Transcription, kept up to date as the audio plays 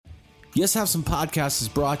Yes Have Some Podcast is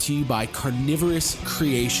brought to you by Carnivorous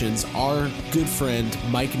Creations. Our good friend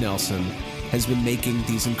Mike Nelson has been making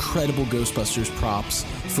these incredible Ghostbusters props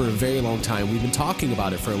for a very long time. We've been talking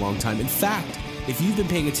about it for a long time. In fact, if you've been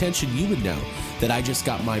paying attention, you would know that I just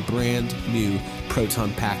got my brand new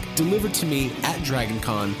Proton Pack delivered to me at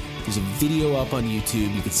DragonCon. There's a video up on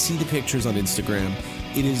YouTube. You can see the pictures on Instagram.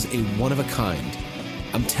 It is a one-of-a-kind.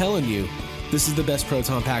 I'm telling you, this is the best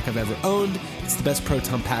Proton Pack I've ever owned. It's the best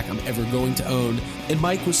Proton Pack I'm ever going to own. And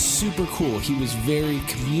Mike was super cool. He was very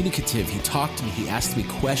communicative. He talked to me. He asked me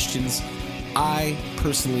questions. I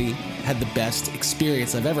personally had the best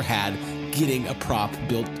experience I've ever had getting a prop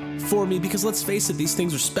built for me because let's face it, these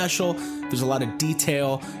things are special. There's a lot of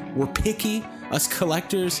detail. We're picky. Us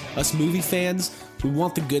collectors, us movie fans, we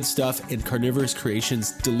want the good stuff, and Carnivorous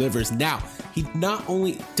Creations delivers. Now, he not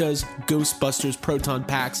only does Ghostbusters Proton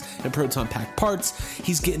Packs and Proton Pack parts,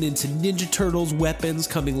 he's getting into Ninja Turtles weapons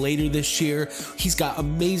coming later this year. He's got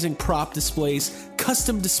amazing prop displays,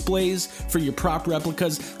 custom displays for your prop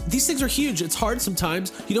replicas. These things are huge. It's hard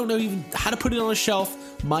sometimes. You don't know even how to put it on a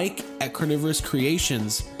shelf. Mike at Carnivorous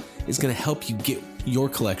Creations is going to help you get your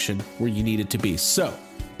collection where you need it to be. So,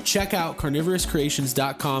 check out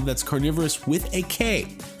carnivorouscreations.com. That's carnivorous with a K.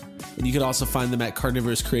 And you can also find them at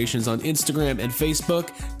Carnivorous Creations on Instagram and Facebook.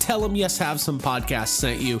 Tell them Yes Have Some Podcast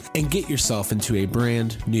sent you and get yourself into a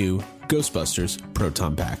brand new Ghostbusters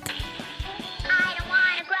Proton Pack. I don't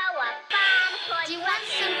want to grow up. Do you want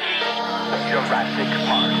some? Jurassic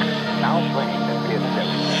Park. Now playing the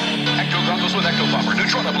PS7. Ecto goggles with Ecto Buffer,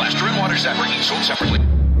 Neutrona Blaster, and Water Zapper, each sold separately.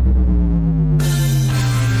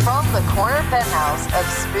 From the corner penthouse of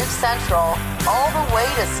Spook Central all the way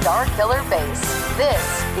to Star Killer Base, this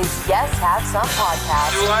is Yes Have Some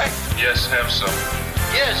Podcast. Do I? Yes, have some.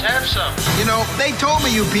 Yes, have some. You know, they told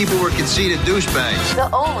me you people were conceited douchebags. The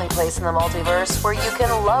only place in the multiverse where you can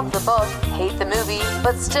love the book, hate the movie,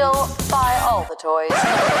 but still buy all the toys.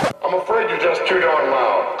 I'm afraid you're just too darn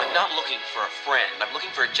loud. I'm not looking for a friend. I'm looking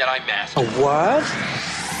for a Jedi Master.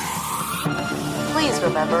 Please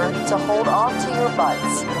remember to hold on to your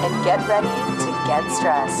butts and get ready to get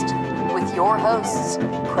stressed. With your hosts,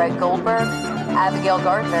 Craig Goldberg, Abigail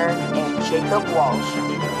Gardner, and Jacob Walsh.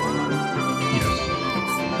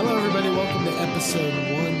 Hello, everybody. Welcome to episode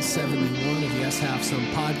 171 of Yes Have Some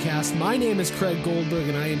Podcast. My name is Craig Goldberg,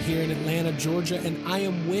 and I am here in Atlanta, Georgia, and I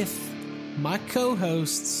am with my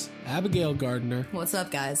co-hosts, Abigail Gardner. What's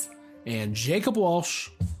up, guys? And Jacob Walsh.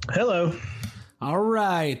 Hello. All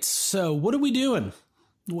right. So, what are we doing?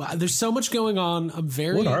 Wow, there's so much going on.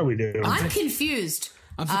 What are we doing? I'm confused.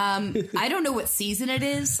 I don't know what season it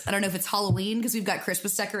is. I don't know if it's Halloween because we've got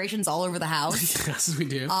Christmas decorations all over the house. Yes, we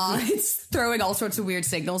do. It's throwing all sorts of weird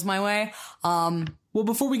signals my way. Well,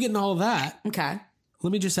 before we get into all of that, Okay.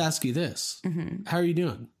 let me just ask you this. How are you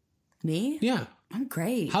doing? Me? Yeah. I'm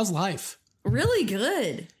great. How's life? Really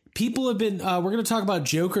good. People have been, we're going to talk about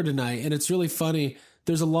Joker tonight, and it's really funny.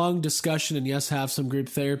 There's a long discussion in Yes Have Some Group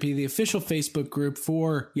Therapy, the official Facebook group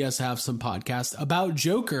for Yes Have Some Podcast, about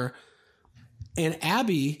Joker. And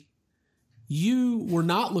Abby, you were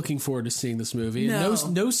not looking forward to seeing this movie. No.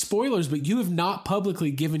 And no spoilers, but you have not publicly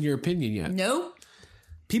given your opinion yet. Nope.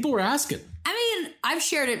 People were asking. I mean, I've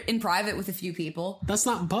shared it in private with a few people. That's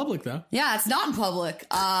not in public, though. Yeah, it's not in public.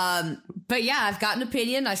 But yeah, I've got an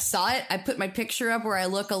opinion. I saw it. I put my picture up where I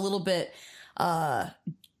look a little bit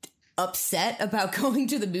upset about going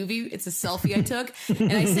to the movie. It's a selfie I took.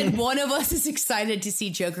 And I said, one of us is excited to see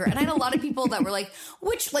Joker. And I had a lot of people that were like,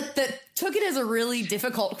 that took it as a really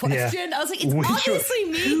difficult question. Yeah. I was like, it's obviously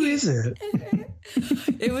me. Who is it?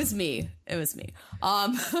 It was me.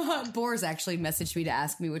 Boris actually messaged me to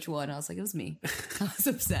ask me which one. I was like, it was me. I was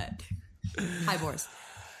upset. Hi, Boris.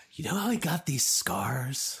 You know how I got these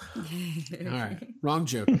scars? All right. Wrong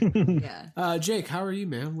joke. Yeah. Jake, how are you,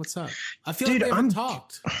 man? What's up? I feel like we haven't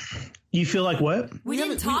talked. You feel like what? We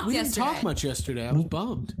didn't talk we yesterday. didn't talk much yesterday. I was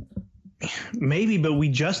bummed. Maybe, but we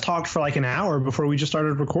just talked for like an hour before we just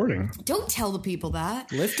started recording. Don't tell the people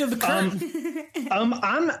that. Lift of the curtain.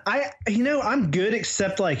 I'm good,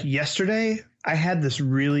 except like yesterday I had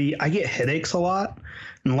I get headaches a lot.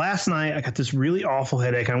 And last night I got this really awful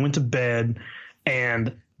headache. I went to bed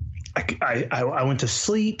and I went to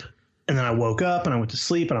sleep, and then I woke up and I went to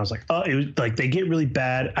sleep, and I was like, oh, it was like they get really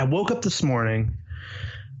bad. I woke up this morning,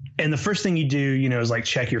 and the first thing you do, is like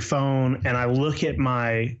check your phone. And I look at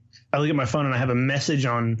my phone, and I have a message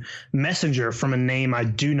on Messenger from a name I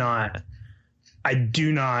do not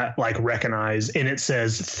like recognize, and it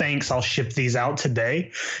says, "Thanks, I'll ship these out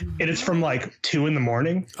today." And it's from like 2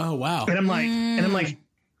 a.m. Oh wow! And I'm like,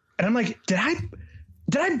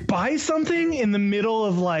 did I buy something in the middle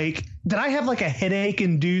of like, did I have like a headache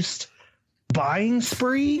induced buying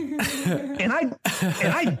spree, and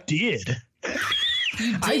I did.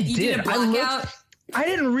 You did a blackout? I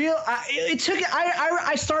didn't it took it.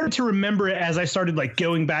 I started to remember it as I started like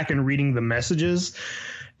going back and reading the messages.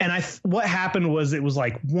 And what happened was it was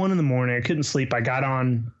like 1 a.m. I couldn't sleep. I got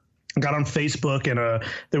on Facebook and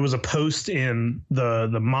there was a post in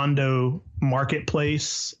the Mondo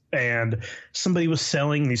marketplace, and somebody was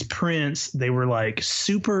selling these prints. They were like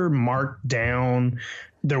super marked down.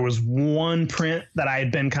 There was one print that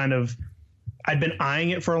I'd been eyeing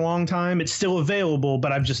it for a long time. It's still available,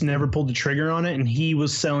 but I've just never pulled the trigger on it. And he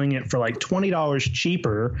was selling it for like $20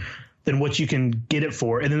 cheaper than what you can get it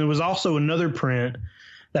for. And then there was also another print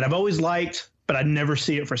that I've always liked, but I'd never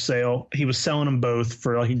see it for sale. He was selling them both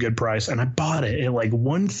for like a good price. And I bought it at like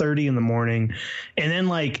 1:30 in the morning, and then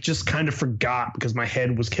like just kind of forgot because my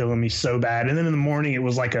head was killing me so bad. And then in the morning it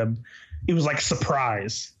was like a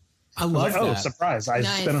surprise. I love that. Oh, surprise. I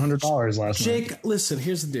spent $100 last night. Jake, listen,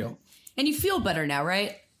 here's the deal. And you feel better now,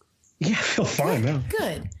 right? Yeah, I feel fine now.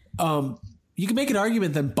 Good. You can make an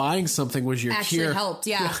argument that buying something was your Actually cure. helped,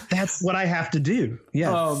 yeah. That's what I have to do.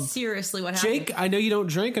 Yeah. Seriously, what happened? Jake, I know you don't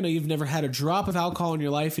drink. I know you've never had a drop of alcohol in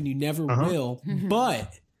your life, and you never will.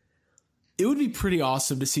 But it would be pretty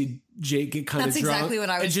awesome to see Jake get kind of drunk. That's exactly what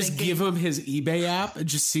I was and just thinking. give him his eBay app and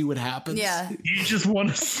just see what happens. Yeah. You just want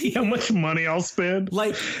to see how much money I'll spend.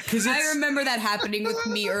 Like, because I remember that happening with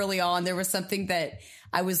me early on. There was something that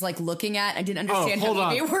I was like looking at. I didn't understand how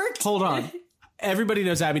eBay worked. Hold on. Everybody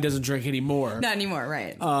knows Abby doesn't drink anymore. Not anymore,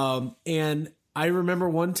 right. And I remember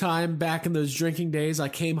one time back in those drinking days, I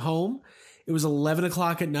came home. It was 11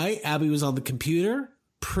 o'clock at night. Abby was on the computer,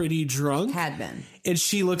 pretty drunk. Had been. And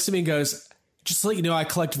she looks at me and goes, just to let you know, I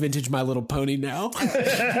collect vintage My Little Pony now. And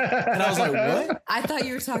I was like, what? I thought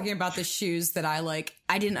you were talking about the shoes that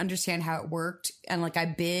I didn't understand how it worked. And like I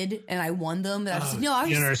bid and I won them. And I was like, no, I was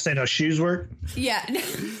You don't understand how shoes work? Yeah.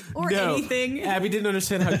 Or No, anything. Abby didn't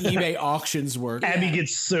understand how eBay auctions work. Abby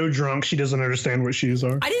gets so drunk she doesn't understand what shoes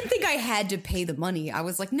are. I didn't think I had to pay the money. I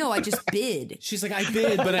was like, no, I just bid. She's like, I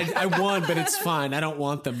bid, but I won, but it's fine. I don't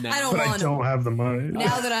want them now. I don't But I want don't them. have the money.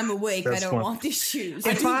 Now that I'm awake, I That's don't fine. want these shoes.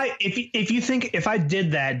 If I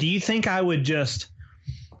did that, do you think I would just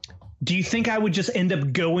end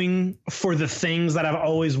up going for the things that I've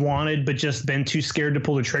always wanted but just been too scared to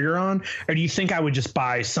pull the trigger on? Or do you think I would just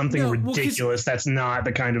buy something ridiculous that's not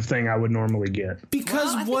the kind of thing I would normally get?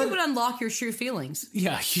 Because I think it would unlock your true feelings.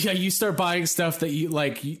 Yeah, you start buying stuff that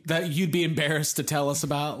you'd be embarrassed to tell us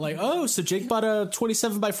about. Like, oh, so Jake bought a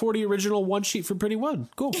 27x40 original one sheet for Pretty One.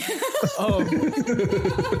 Cool.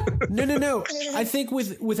 No. I think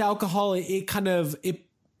with alcohol,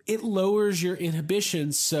 it lowers your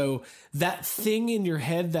inhibitions. So that thing in your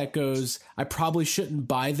head that goes, I probably shouldn't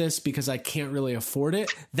buy this because I can't really afford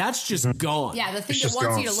it, that's just gone. Yeah, the thing that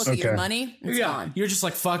wants you to look at your money, it's gone. You're just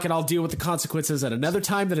like, fuck it, I'll deal with the consequences at another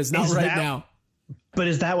time that is not now. But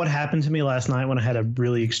is that what happened to me last night when I had a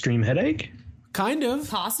really extreme headache? Kind of.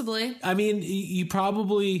 Possibly. I mean, you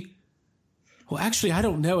probably... Well, actually, I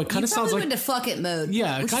don't know. It kind of sounds like into fuck it mode.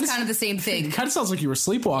 Yeah, which is kind of the same thing. It kind of sounds like you were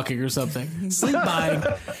sleepwalking or something. Sleep buying.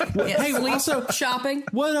 Hey, sleep also shopping.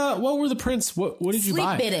 What were the prints? What did you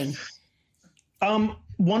buy? Sleep bidding.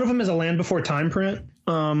 One of them is a Land Before Time print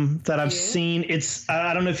that I've seen. It's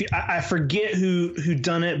I don't know if I forget who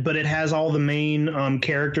done it, but it has all the main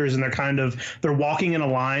characters, and they're walking in a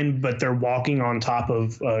line, but they're walking on top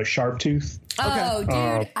of Sharptooth. Oh,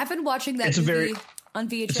 dude, I've been watching that movie on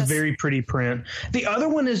VHS. It's a very pretty print. The other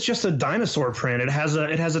one is just a dinosaur print. It has a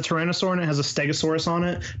Tyrannosaur and it has a Stegosaurus on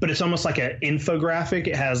it, but it's almost like an infographic.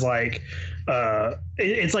 It has like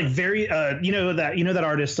it's like very you know that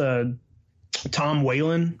artist Tom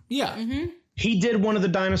Whalen? Yeah. Mm-hmm. He did one of the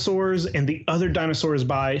dinosaurs, and the other dinosaur is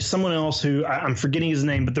by someone else who I'm forgetting his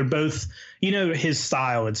name, but they're both, his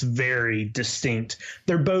style. It's very distinct.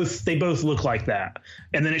 They both look like that.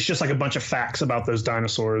 And then it's just like a bunch of facts about those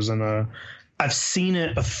dinosaurs. And I've seen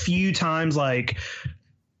it a few times, like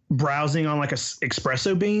browsing on like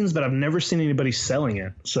Espresso Beans, but I've never seen anybody selling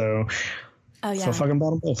it. So, so I fucking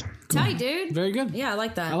bought them both. Tight, dude. Very good. Yeah, I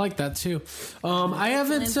like that. I like that too. I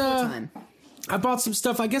haven't. I bought some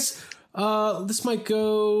stuff. I guess this might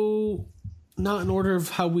go not in order of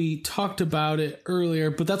how we talked about it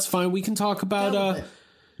earlier, but that's fine. We can talk about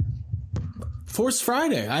Force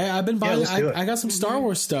Friday. I've been buying. I got some Star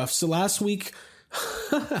Wars stuff. So last week.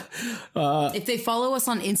 If they follow us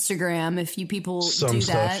on Instagram, if you people do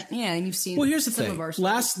that, yeah, and you've seen. Well, here's the thing.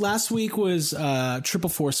 Last week was Triple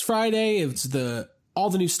Force Friday. It was all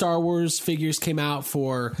the new Star Wars figures came out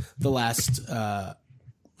for the last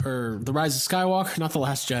or The Rise of Skywalker, not The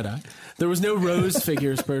Last Jedi. There was no Rose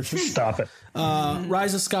figures purchased. Stop it.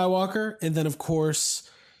 Rise of Skywalker, and then of course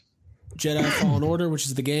Jedi Fallen Order, which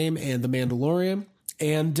is the game, and The Mandalorian.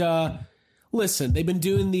 And listen, they've been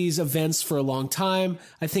doing these events for a long time.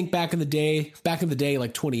 I think back in the day,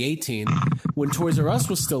 like 2018, when Toys R Us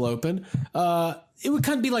was still open, it would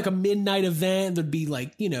kind of be like a midnight event. There'd be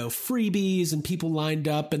like, freebies and people lined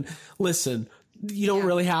up. And listen, you don't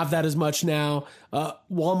really have that as much now.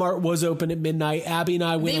 Walmart was open at midnight. Abby and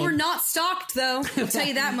I went. They were not stocked, though. I'll tell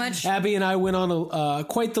you that much. Abby and I went on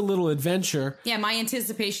quite the little adventure. Yeah, my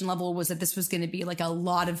anticipation level was that this was going to be like a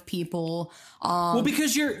lot of people. Well,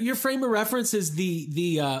 because your frame of reference is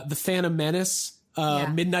the Phantom Menace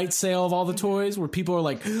midnight sale of all the toys, where people are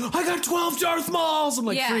like, I got 12 Darth Mauls, and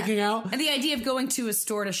freaking out. And the idea of going to a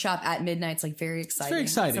store to shop at midnight is like very exciting. It's very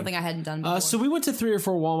exciting. Something I hadn't done before. So we went to 3 or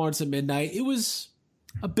 4 Walmarts at midnight. It was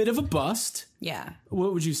a bit of a bust. Yeah.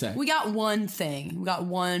 What would you say? We got one thing. We got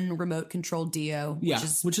one remote controlled Dio.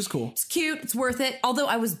 Which is cool. It's cute. It's worth it. Although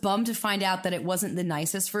I was bummed to find out that it wasn't the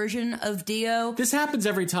nicest version of Dio. This happens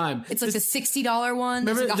every time. It's like the $60 one.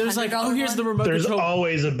 Remember, there's like, here's the remote There's control. There's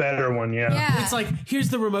always a better one, yeah. It's like, here's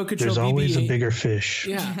the remote control There's BB-8. always a bigger fish.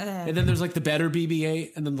 Yeah. And then there's like the better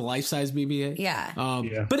BB-8 and then the life-size BB-8.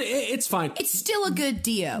 Yeah. But it's fine. It's still a good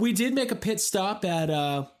Dio. We did make a pit stop at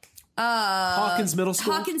Hawkins Middle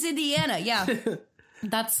School. Hawkins, Indiana, yeah.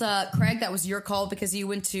 That's Craig, that was your call because you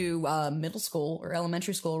went to middle school or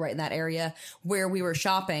elementary school right in that area where we were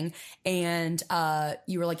shopping, and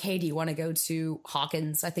you were like, hey, do you want to go to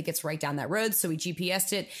Hawkins? I think it's right down that road. So we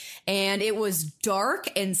GPS'd it, and it was dark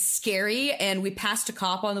and scary, and we passed a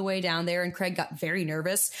cop on the way down there, and Craig got very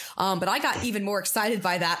nervous, but I got even more excited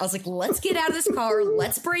by that. I was like, let's get out of this car,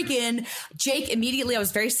 let's break in. Jake, immediately I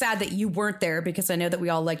was very sad that you weren't there because I know that we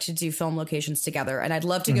all like to do film locations together, and I'd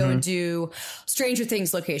love to go and do Stranger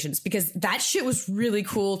Things locations because that shit was really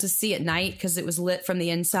cool to see at night because it was lit from the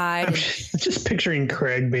inside. I'm just picturing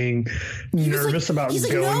Craig being nervous about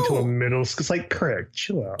going to a middle school. It's like, Craig,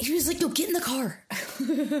 chill out. He was like, no, get in the car.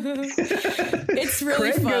 It's really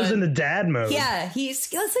Craig fun. goes into dad mode. Yeah,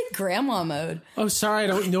 that's like grandma mode. Oh, sorry, I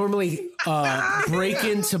don't normally break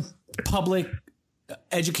into public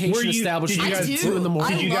education establishments at 2 in the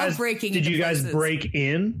morning. Did you guys break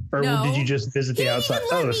in, or No. did you just visit the outside?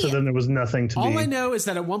 Oh, so then there was nothing to All be. I know is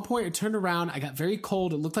that at one point I turned around, I got very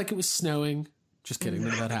cold. It looked like it was snowing. Just kidding,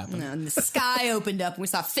 none of that happened. No, and the sky opened up and we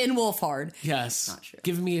saw Finn Wolfhard. Yes, Not true.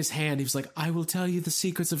 giving me his hand. He was like, "I will tell you the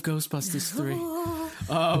secrets of Ghostbusters 3."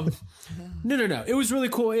 No. It was really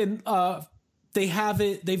cool, and they have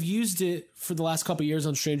it. They've used it for the last couple of years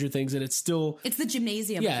on Stranger Things, and it's still It's the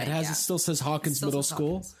gymnasium. yeah. I It think, has. It still says Hawkins Still Middle says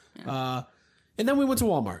School. Hawkins. Yeah. And then we went to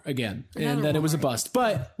Walmart again, and then it was a bust.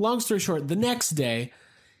 But long story short, the next day,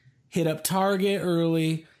 hit up Target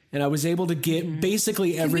early, and I was able to get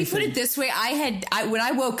basically Can we everything. put it this way? When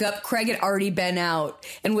I woke up, Craig had already been out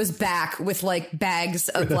and was back with like bags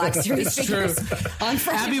of Black Series figures. On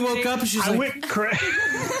Friday. Abby woke up and she's like,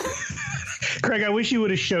 Craig, I wish you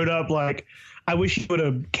would have showed up. Like, I wish you would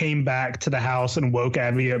have came back to the house and woke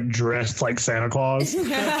Abby up dressed like Santa Claus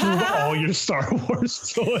with all your Star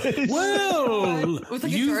Wars toys. "Well, With, like, a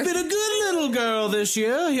you've Darth- been a good little girl this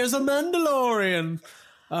year. Here's a Mandalorian."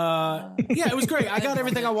 Yeah, it was great. I got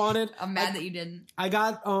everything I wanted. I'm mad that you didn't. I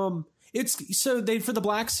got it's so they for the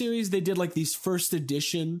Black Series they did like these first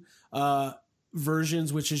edition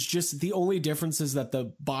versions, which is just the only difference is that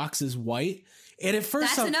the box is white. And at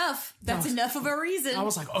first That's enough. That's enough of a reason. I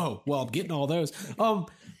was like, oh well, I'm getting all those.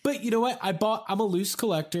 But you know what? I'm a loose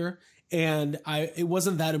collector, and it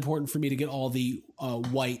wasn't that important for me to get all the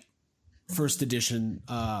white first edition.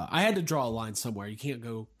 I had to draw a line somewhere. You can't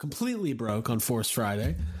go completely broke on Force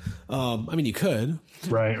Friday. I mean, you could,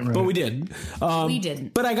 right? But we didn't. We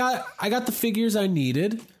didn't. But I got the figures I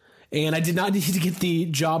needed, and I did not need to get the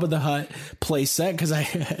Jabba the Hutt playset because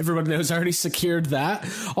everyone knows I already secured that.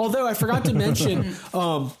 Although I forgot to mention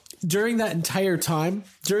during that entire time,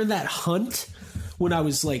 during that hunt, when I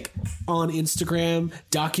was like on Instagram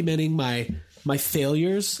documenting my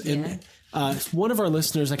failures, and one of our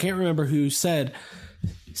listeners, I can't remember who, sent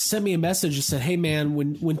me a message and said, "Hey man,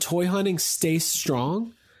 when toy hunting, stay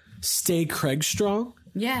strong, stay Craig strong."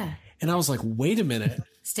 Yeah. And I was like, wait a minute.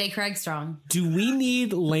 Stay Craig strong. Do we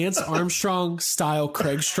need Lance Armstrong style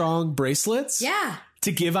Craig Strong bracelets? Yeah.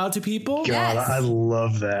 To give out to people? God, I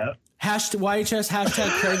love that. YHS hashtag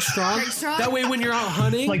Craig Strong. Craig Strong. That way, when you're out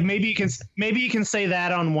hunting, Like maybe you can say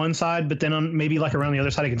that on one side, but then on maybe like around the other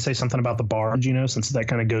side, I can say something about the barge, since that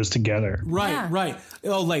kind of goes together. right.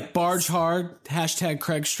 Oh, like barge hard hashtag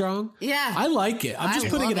Craig Strong. Yeah. I like it. I'm just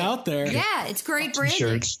putting love it out there. Yeah, it's great branding.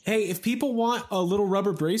 Shirts. Hey, if people want a little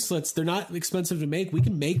rubber bracelets, they're not expensive to make. We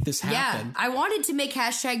can make this happen. Yeah, I wanted to make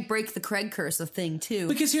hashtag break the Craig curse a thing too.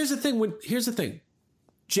 Because here's the thing.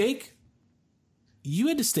 Jake, you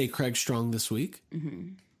had to stay Craig Strong this week.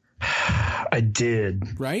 I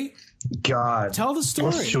did. Right? God. Tell the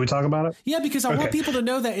story. Should we talk about it? Yeah, because I want people to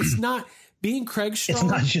know that it's not being Craig Strong. It's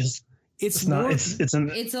not just. It's not. more,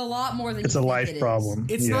 It's a lot more than It's you a think life it is. problem.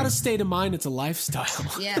 It's not a state of mind. It's a lifestyle.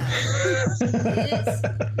 Yeah, it is.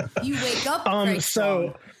 You wake up. Craig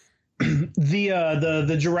Strong.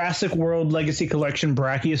 The Jurassic World Legacy Collection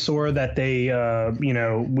Brachiosaur that they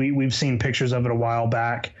we've seen pictures of it a while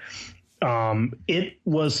back. It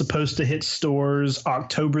was supposed to hit stores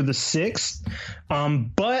October the 6th,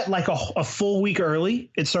 but like a full week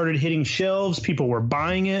early, it started hitting shelves. People were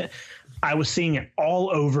buying it. I was seeing it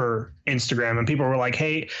all over Instagram, and people were like,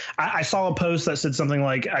 "Hey," I saw a post that said something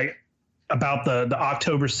like about the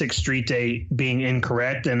October 6th street date being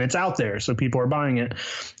incorrect, and it's out there, so people are buying it.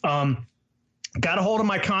 Got a hold of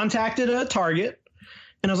my contact at Target,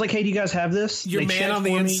 and I was like, "Hey, do you guys have this?" Your man on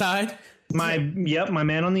the inside? My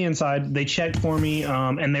man on the inside. They checked for me,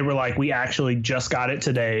 and they were like, "We actually just got it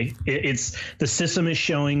today. It's the system is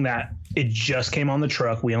showing that it just came on the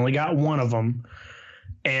truck. We only got one of them."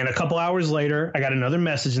 And a couple hours later, I got another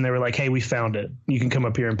message, and they were like, "Hey, we found it. You can come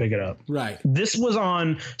up here and pick it up." Right. This was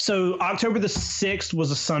so October the 6th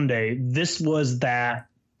was a Sunday. This was that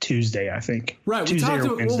Tuesday, I think. Right. Tuesday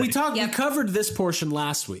We covered this portion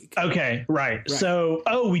last week. Okay. Right. So,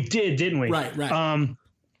 we did, didn't we? Right.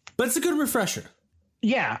 But it's a good refresher.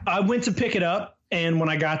 Yeah. I went to pick it up, and when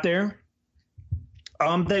I got there,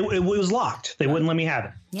 it was locked. They wouldn't let me have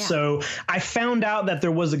it. Yeah. So I found out that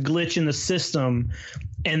there was a glitch in the system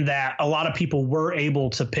and that a lot of people were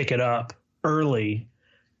able to pick it up early,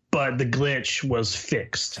 but the glitch was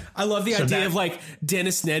fixed. I love the idea of like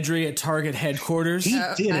Dennis Nedry at Target headquarters. He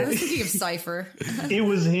did I it. was thinking of Cypher. It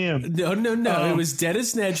was him. No. It was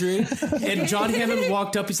Dennis Nedry. And John Hammond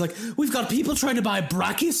walked up. He's like, "We've got people trying to buy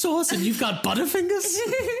Brachiosaurus and you've got Butterfingers?"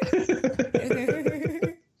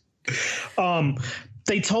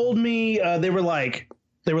 They told me they were like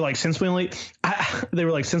since we only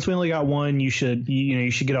got one, you should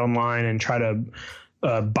get online and try to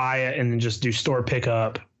buy it and then just do store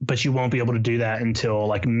pickup, but you won't be able to do that until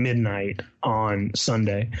like midnight on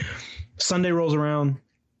Sunday. Sunday rolls around,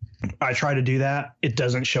 I try to do that, it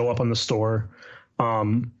doesn't show up on the store.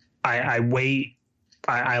 I wait.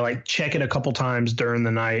 I like check it a couple times during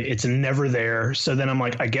the night. It's never there. So then I'm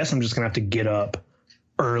like, I guess I'm just gonna have to get up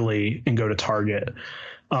early and go to Target.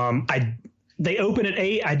 They open at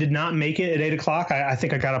 8. I did not make it at 8 o'clock. I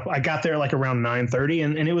think I got there like around 9:30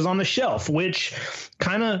 and it was on the shelf, which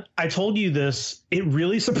kind of, I told you this, it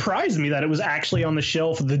really surprised me that it was actually on the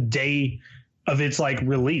shelf the day of its like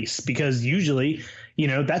release, because usually,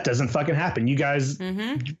 that doesn't fucking happen. You guys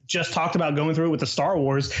just talked about going through it with the Star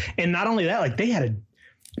Wars. And not only that, like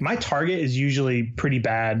my Target is usually pretty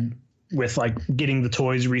bad with like getting the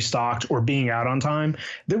toys restocked or being out on time.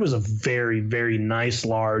 There was a very, very nice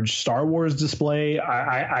large Star Wars display.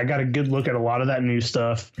 I got a good look at a lot of that new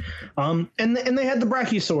stuff. And they had the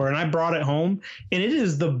Brachiosaur, and I brought it home, and it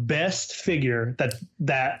is the best figure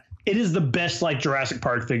that it is the best like Jurassic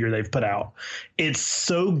Park figure they've put out. It's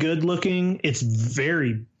so good looking. It's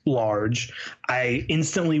very large. I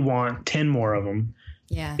instantly want 10 more of them.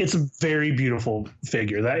 Yeah. It's a very beautiful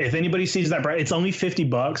figure. That if anybody sees that, it's only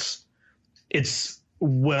 $50. It's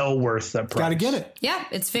well worth that price. Gotta get it. Yeah,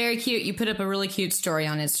 it's very cute. You put up a really cute story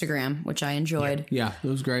on Instagram, which I enjoyed. Yeah, it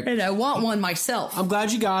was great. And I want one myself. I'm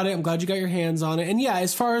glad you got it. I'm glad you got your hands on it. And yeah,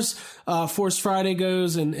 as far as Force Friday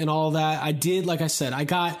goes and all that, I did, like I said, I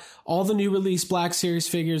got all the new release Black Series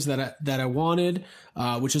figures that I wanted,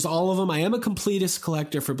 which is all of them. I am a completist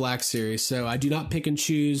collector for Black Series, so I do not pick and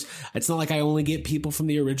choose. It's not like I only get people from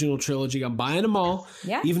the original trilogy. I'm buying them all.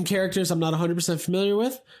 Yeah. Even characters I'm not 100% familiar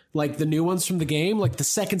with, like the new ones from the game, like the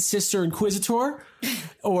Second Sister Inquisitor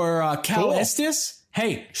or Cal Estes.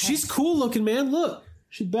 Hey, she's cool looking, man. Look.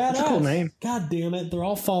 She's badass. That's a cool name. God damn it. They're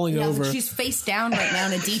all falling over. She's face down right now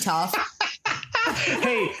in a DTOF.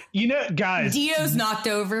 Hey, guys. Dio's knocked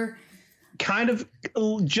over. Kind of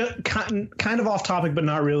off topic, but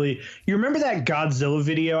not really. You remember that Godzilla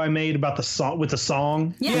video I made about the song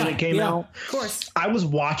when it came out? Of course. I was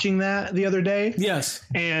watching that the other day. Yes.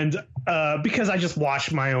 And because I just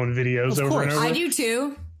watch my own videos over and over. I do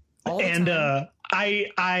too. And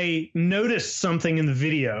I noticed something in the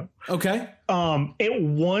video. Okay. At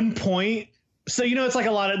one point, so it's like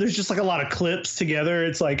there's just like a lot of clips together.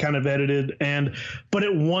 It's like kind of edited, but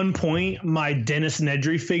at one point, my Dennis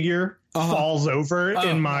Nedry figure falls over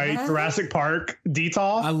in my Jurassic Park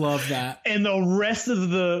detail. I love that. And the rest of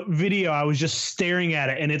the video, I was just staring at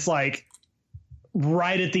it, and it's like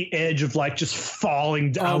right at the edge of like just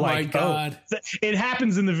falling down. Oh my God. It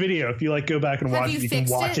happens in the video. If you like go back and watch it, you can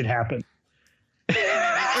watch it happen. Or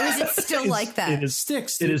is it still like that? It is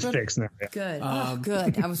sticks. It is fixed now. Yeah. Good.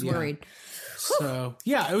 Good. I was worried. So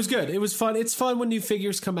yeah, it was good. It was fun. It's fun when new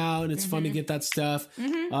figures come out, and it's fun to get that stuff.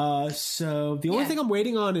 So the only thing I'm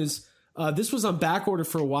waiting on is this was on back order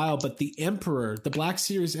for a while, but the Emperor, the Black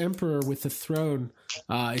Series Emperor with the throne,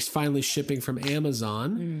 is finally shipping from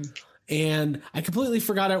Amazon. And I completely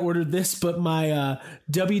forgot I ordered this, but my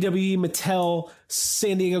WWE Mattel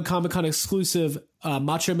San Diego Comic-Con exclusive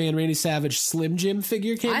Macho Man Randy Savage Slim Jim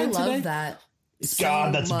figure came in today. I love that.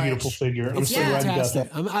 God, that's a beautiful figure. I'm so glad you got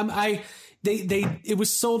that. It was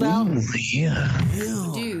sold out.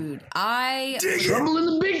 Dude, Trouble in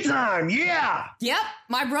the big time. Yeah. Yep.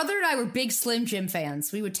 My brother and I were big Slim Jim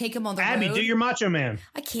fans. We would take him on the Abby, road. do your Macho Man.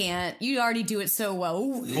 I can't. You already do it so well.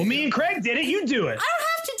 Well, me and Craig did it. You do it. I don't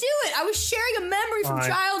have to do it. I was sharing a memory from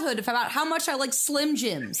childhood about how much I like Slim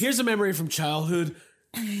Jims. Here's a memory from childhood.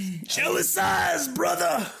 Jealous eyes,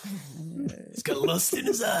 brother. He's got lust in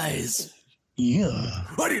his eyes. Yeah.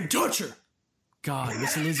 I didn't touch her. God,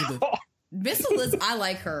 Miss Elizabeth. Miss Elizabeth, I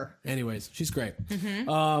like her. Anyways, she's great.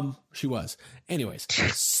 She was. Anyways,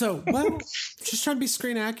 so, just trying to be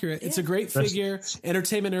screen accurate. It's a great figure.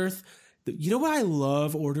 Entertainment Earth. You know what I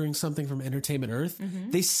love ordering something from Entertainment Earth?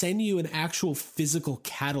 They send you an actual physical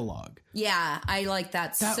catalog. Yeah, I like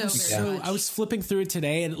that so very much. I was flipping through it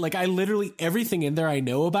today, and like I literally everything in there I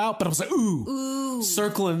know about, but I was like, ooh,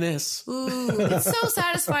 circling this. Ooh, it's so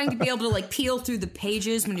satisfying to be able to like peel through the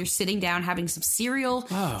pages when you're sitting down having some cereal.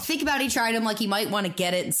 Think about each item like you might want to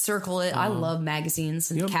get it and circle it. I love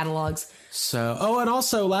magazines and catalogs. So, and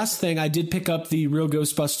also last thing, I did pick up the Real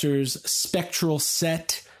Ghostbusters Spectral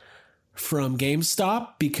set from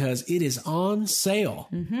GameStop because it is on sale.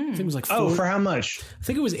 I think it was like for how much? I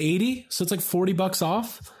think it was $80, so it's like $40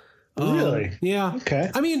 off. Really? Yeah.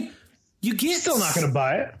 Okay. I mean, you get still not going to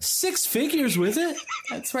buy it. 6 figures with it.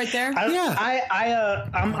 That's right there.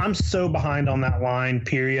 I'm so behind on that line.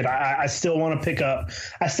 Period. I still want to pick up.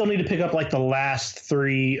 I still need to pick up like the last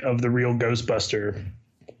 3 of the Real Ghostbuster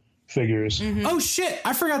figures. Oh shit,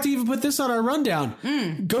 I forgot to even put this on our rundown.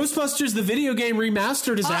 Ghostbusters the video game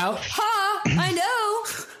remastered is out. I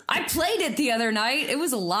know. I played it the other night. It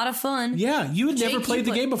was a lot of fun. Yeah, you had never played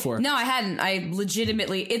the game before. No, I hadn't. I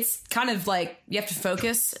legitimately, it's kind of like you have to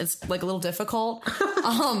focus. It's like a little difficult.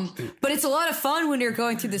 But it's a lot of fun when you're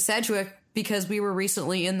going through the Sedgwick because we were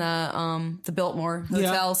recently in the Biltmore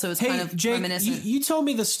Hotel, so it's kind of Jake, reminiscent. You told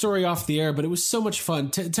me the story off the air, but it was so much fun.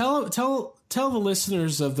 Tell the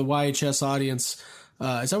listeners of the YHS audience.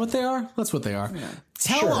 Is that what they are? That's what they are. Yeah.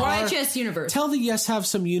 YHS Universe. Tell the Yes Have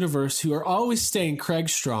Some Universe who are always staying Craig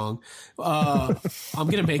strong. I'm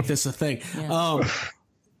going to make this a thing. Yeah.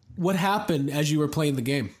 What happened as you were playing the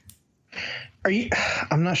game?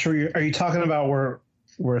 I'm not sure. Are you talking about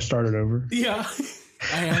where it started over? Yeah,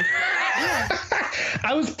 I am.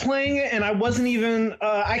 I was playing it and I wasn't even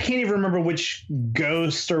I can't even remember which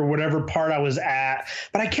ghost or whatever part I was at,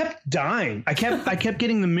 but I kept dying. I kept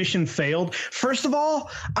getting the mission failed. First of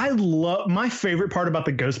all, my favorite part about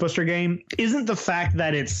the Ghostbuster game isn't the fact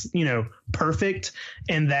that it's, perfect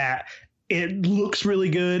and that it looks really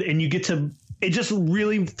good and it just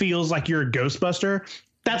really feels like you're a Ghostbuster.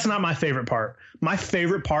 That's not my favorite part. My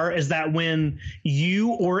favorite part is that when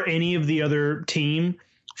you or any of the other team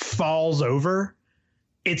falls over,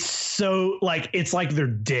 it's so it's like they're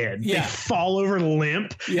dead. Yeah. They fall over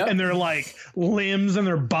limp and they're like limbs and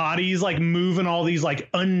their bodies like moving all these like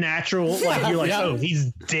unnatural you're like, oh,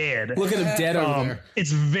 he's dead. Look at him dead over there.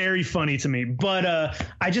 It's very funny to me. But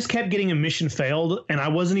I just kept getting a mission failed and I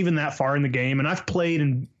wasn't even that far in the game, and I've played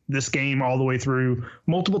in this game all the way through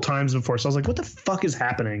multiple times before. So I was like, what the fuck is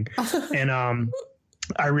happening? And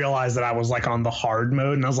I realized that I was like on the hard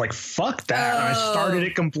mode and I was like, fuck that. And I started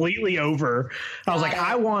it completely over. I was like,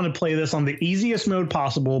 I want to play this on the easiest mode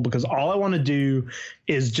possible because all I want to do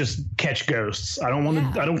is just catch ghosts. I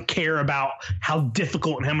don't care about how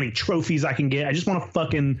difficult and how many trophies I can get. I just want to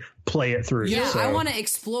fucking play it through. Yeah, I want to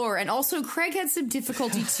explore. And also Craig had some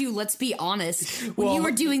difficulty too, let's be honest. When you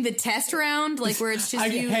were doing the test round, where it's just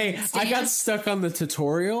I got stuck on the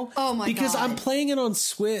tutorial. Oh my god. Because I'm playing it on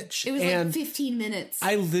Switch. It was like 15 minutes.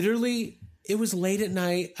 It was late at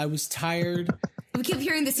night. I was tired. It we kept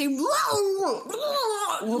hearing the same,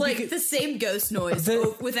 the same ghost noise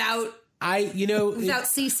without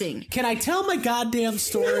ceasing. Can I tell my goddamn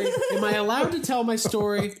story? Am I allowed to tell my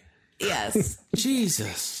story? Yes.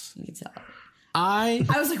 Jesus. You can tell. I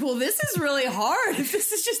was like, well, this is really hard. If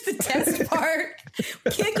this is just the test part,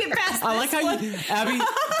 we can't get past I like this how one. Abby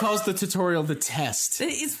calls the tutorial the test.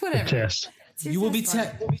 It's whatever. Test. You will be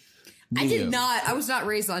I did not. I was not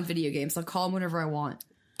raised on video games. I'll call them whenever I want.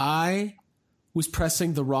 I was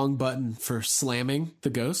pressing the wrong button for slamming the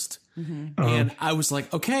ghost. And I was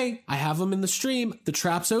like, okay, I have them in the stream. The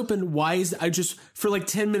trap's open. Why is I just for like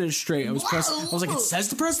 10 minutes straight? I was like, it says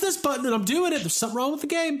to press this button, and I'm doing it. There's something wrong with the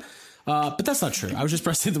game. But that's not true. I was just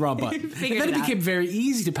pressing the wrong button. And then it became very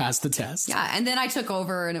easy to pass the test. Yeah, and then I took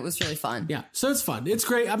over, and it was really fun. Yeah, so it's fun. It's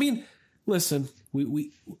great. I mean, listen,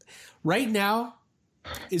 we right now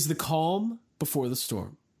is the calm before the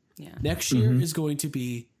storm. Yeah. Next year is going to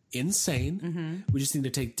be insane. We just need to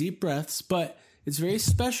take deep breaths. But it's very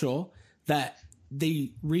special that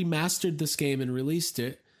they remastered this game and released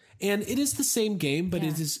it. And it is the same game, but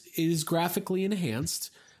it is graphically enhanced.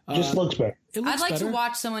 Just looks better. I'd like to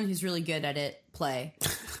watch someone who's really good at it play.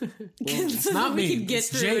 It's not me. Can get It's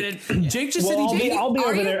through Jake. it. Jake just said he I'll be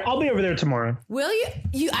over there. I'll be over there tomorrow. Will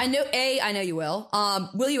you? I know you will.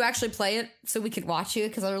 Will you actually play it so we could watch you?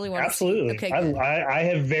 Because I really want Absolutely. to see. Okay, I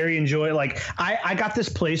have very enjoyed. Like I got this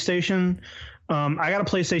PlayStation. I got a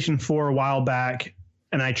PlayStation 4 a while back,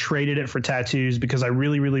 and I traded it for tattoos because I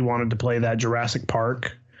really, really wanted to play that Jurassic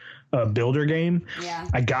Park builder game. Yeah.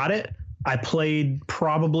 I got it. I played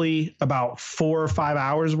probably about 4 or 5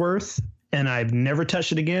 hours worth, and I've never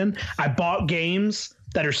touched it again. I bought games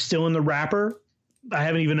that are still in the wrapper. I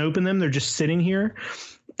haven't even opened them. They're just sitting here.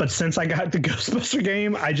 But since I got the Ghostbuster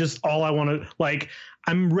game,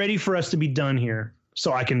 I'm ready for us to be done here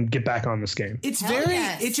so I can get back on this game. It's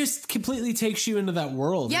yes. it just completely takes you into that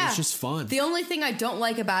world. Yeah. It's just fun. The only thing I don't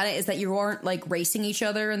like about it is that you aren't like racing each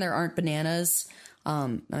other and there aren't bananas.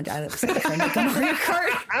 I like Mario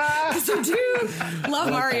Kart because I do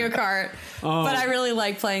love Mario Kart, but I really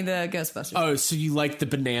like playing the Ghostbusters. Oh, so you like the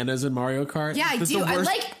bananas in Mario Kart? Yeah, I do. I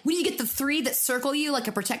like when you get the 3 that circle you like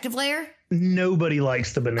a protective layer. Nobody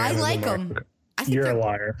likes the bananas. I like them. You're a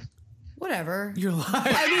liar. Whatever. You're lying.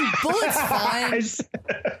 I mean, Bullet's fine.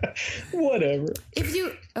 Whatever. If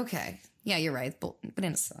you yeah, you're right.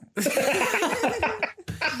 Bananas suck.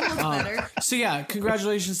 So yeah,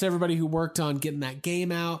 congratulations to everybody who worked on getting that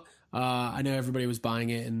game out. I know everybody was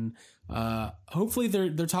buying it, and hopefully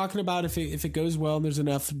they're talking about if it goes well and there's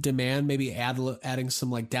enough demand, maybe adding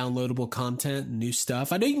some like downloadable content and new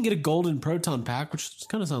stuff. I know you can get a golden proton pack, which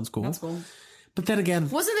kind of sounds cool. That's cool. But then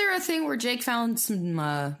again, wasn't there a thing where Jake found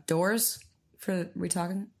some doors? Are we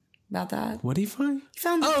talking about that? What did he find? He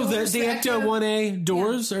found the Ecto 1A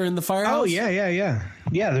doors are in the firehouse. Oh yeah.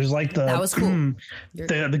 There's like that was cool.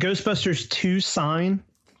 the Ghostbusters 2 sign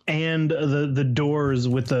and the doors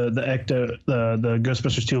with the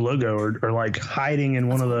Ghostbusters 2 logo are like hiding in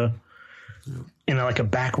one of the like a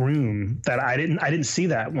back room that I didn't see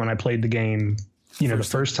that when I played the game, the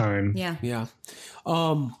first time. Yeah.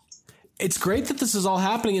 It's great that this is all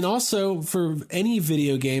happening. And also for any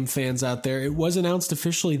video game fans out there, it was announced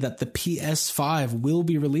officially that the PS5 will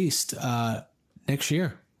be released next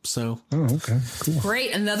year. So, okay, cool.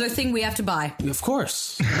 Great. Another thing we have to buy. Of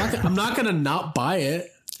course. I'm not going to not buy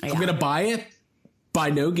it. Yeah. I'm going to buy it,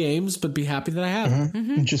 buy no games, but be happy that I have it.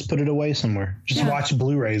 Mm-hmm. Just put it away somewhere. Just watch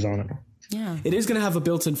Blu-rays on it. Yeah. It is going to have a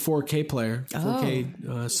built-in 4K player.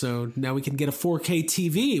 4K. So now we can get a 4K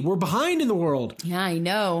TV. We're behind in the world. Yeah, I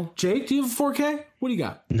know. Jake, do you have a 4K? What do you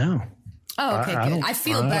got? No. Oh, okay, good. I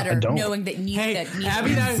feel better knowing that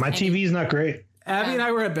Abby and I, my TV's not great. Abby and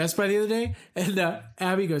I were at Best Buy the other day, and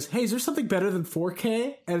Abby goes, "Hey, is there something better than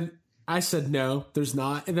 4K?" And I said, "No, there's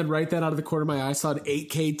not." And then right then, out of the corner of my eye, I saw an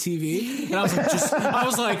 8K TV, and I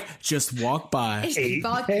was like, just walk by. Keep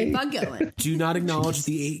on going. Do not acknowledge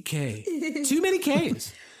the 8K. Too many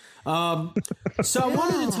Ks. So I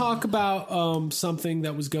wanted to talk about something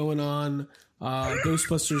that was going on.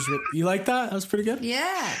 Ghostbusters. You like that? That was pretty good.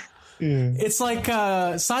 Yeah. It's like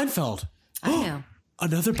Seinfeld. I know.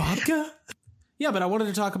 Another vodka? Yeah, but I wanted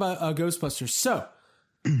to talk about Ghostbusters. So,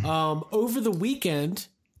 over the weekend,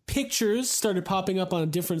 pictures started popping up on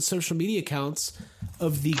different social media accounts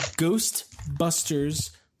of the Ghostbusters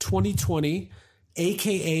 2020,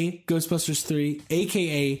 aka Ghostbusters 3,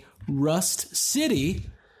 aka Rust City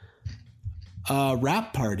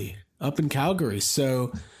rap party up in Calgary.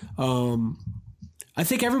 So, I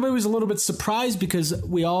think everybody was a little bit surprised because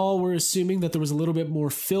we all were assuming that there was a little bit more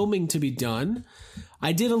filming to be done.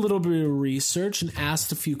 I did a little bit of research and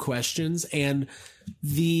asked a few questions, and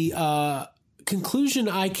the conclusion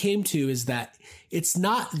I came to is that it's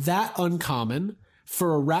not that uncommon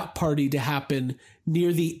for a wrap party to happen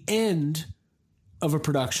near the end of a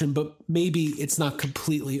production, but maybe it's not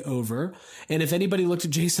completely over. And if anybody looked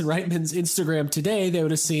at Jason Reitman's Instagram today, they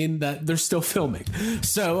would have seen that they're still filming.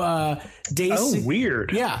 So,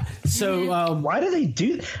 weird. Yeah. So, why do they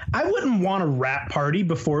do? I wouldn't want a wrap party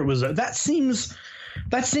before it was. That seems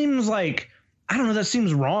like, I don't know. That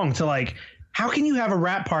seems wrong to like. How can you have a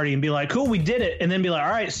wrap party and be like, cool, we did it, and then be like, all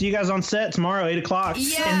right, see you guys on set tomorrow, 8:00.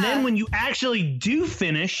 Yeah. And then when you actually do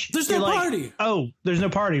finish, there's no party. Oh, there's no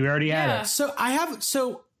party. We already had it. So I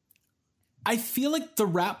feel like the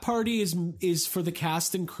wrap party is for the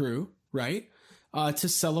cast and crew, right? To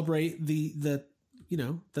celebrate the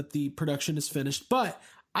that the production is finished. But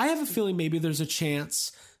I have a feeling maybe there's a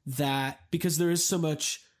chance that because there is so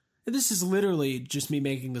much. And this is literally just me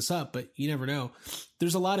making this up, but you never know.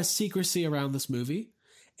 There's a lot of secrecy around this movie,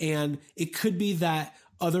 and it could be that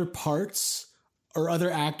other parts or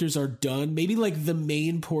other actors are done. Maybe like the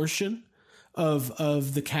main portion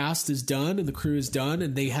of the cast is done and the crew is done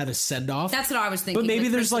and they had a send off. That's what I was thinking. But maybe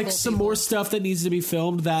there's like some more stuff that needs to be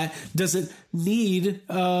filmed that doesn't need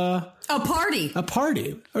a party.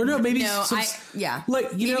 Or no, maybe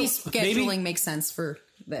scheduling makes sense for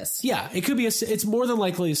this. Yeah, it could be it's more than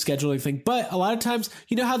likely a scheduling thing. But a lot of times,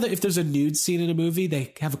 you know how if there's a nude scene in a movie,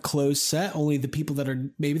 they have a closed set. Only the people that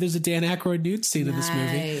are, maybe there's a Dan Aykroyd nude scene in this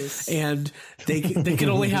movie, and they can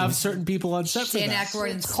only have certain people on set for Dan that.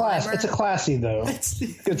 Aykroyd and It's a classy though.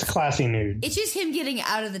 It's classy nude. It's just him getting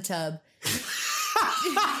out of the tub.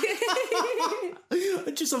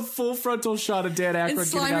 Just a full frontal shot of Dan Aykroyd. And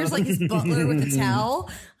Slimer's like his butler with a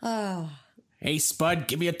towel. Oh. Hey Spud,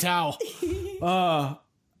 give me a towel.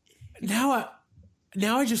 Now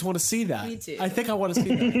I just want to see that. Me too. I think I want to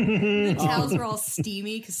see that. The towels are all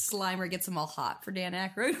steamy because Slimer gets them all hot for Dan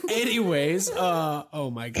Aykroyd. Anyways,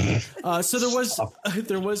 oh my god. So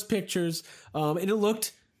there was pictures, and it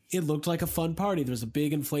looked like a fun party. There was a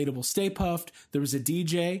big inflatable Stay Puft. There was a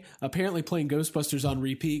DJ apparently playing Ghostbusters on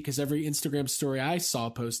repeat because every Instagram story I saw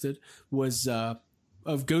posted was of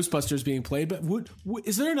Ghostbusters being played. But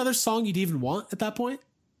is there another song you'd even want at that point?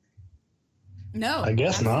 No, I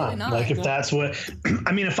guess not. Like if that's what,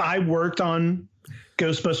 I mean, if I worked on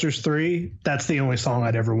Ghostbusters 3, that's the only song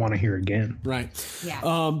I'd ever want to hear again. Right. Yeah.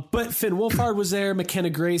 But Finn Wolfhard was there. McKenna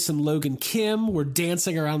Grace and Logan Kim were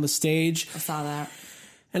dancing around the stage. I saw that.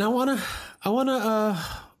 And I want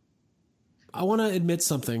to admit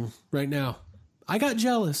something right now. I got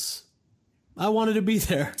jealous. I wanted to be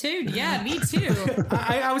there. Dude, yeah, me too.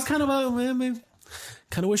 I was kind of,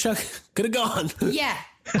 kind of wish I could have gone. Yeah.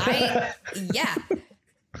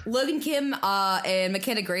 Logan Kim and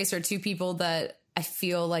McKenna Grace are two people that I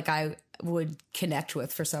feel like I would connect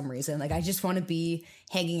with for some reason. Like I just want to be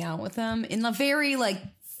hanging out with them in a very like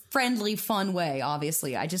friendly, fun way.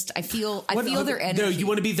 Obviously, I feel their energy. No, you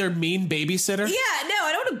want to be their mean babysitter? Yeah, no,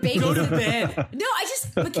 I don't want to babysit. Go to bed. No,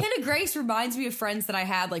 McKenna Grace reminds me of friends that I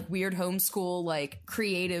had, like weird homeschool, like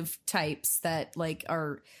creative types that like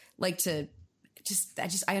are like to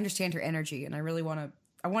I understand her energy, and I really want to.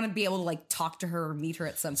 I want to be able to like talk to her or meet her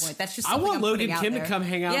at some point. That's just something I'm Logan Kim there. to come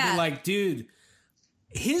hang out and be like, dude,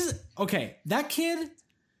 that kid,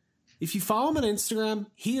 if you follow him on Instagram,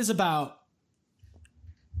 he is about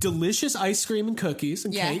delicious ice cream and cookies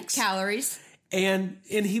and cakes. Calories. And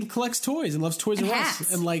he collects toys and loves Toys R Us.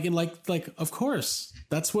 Hats. And like of course,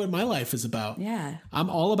 that's what my life is about. Yeah.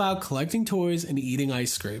 I'm all about collecting toys and eating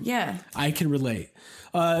ice cream. Yeah. I can relate.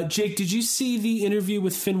 Jake, did you see the interview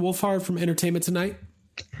with Finn Wolfhard from Entertainment Tonight?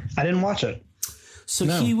 I didn't watch it. So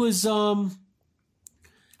he was,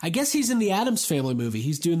 I guess he's in the Addams Family movie.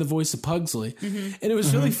 He's doing the voice of Pugsley. Mm-hmm. And it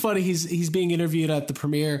was really funny. He's being interviewed at the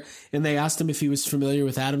premiere, and they asked him if he was familiar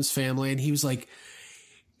with Addams Family. And he was like,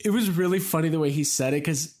 it was really funny the way he said it,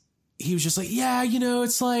 because he was just like, yeah,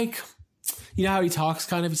 it's like, you know how he talks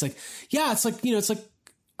kind of? He's like, yeah, it's like, it's like,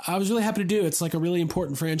 I was really happy to do it. It's like a really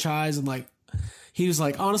important franchise. And like, he was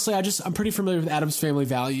like, honestly, I'm pretty familiar with Addams Family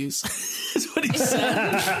values. That's what he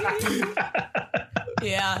said.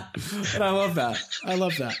 Yeah. And I love that. It's a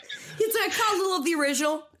little of the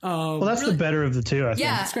original. Well, that's the better of the two, I think.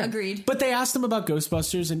 Yeah, agreed. But they asked him about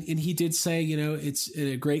Ghostbusters, and he did say, it's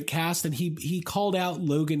a great cast. And he called out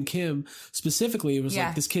Logan Kim specifically. It was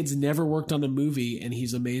like, this kid's never worked on a movie, and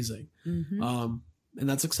he's amazing. Mm-hmm. And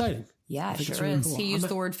that's exciting. Yeah, it sure is. Cool. He used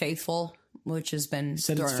the word faithful, which has been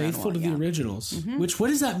said it's faithful to the originals. Mm-hmm. What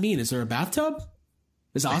does that mean? Is there a bathtub?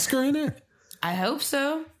 Is Oscar in it? I hope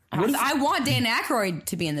so. I want Dan Aykroyd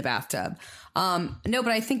to be in the bathtub. No,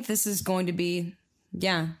 but I think this is going to be,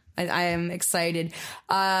 I am excited.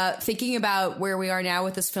 Thinking about where we are now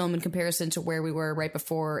with this film in comparison to where we were right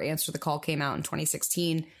before Answer the Call came out in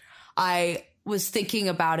 2016, I was thinking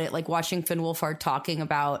about it, like watching Finn Wolfhard talking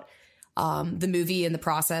about the movie and the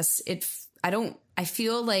process. I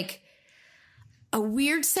feel like a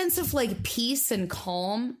weird sense of like peace and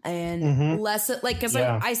calm and less like, because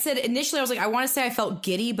I said initially, I was like, I want to say I felt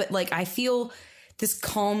giddy, but like I feel this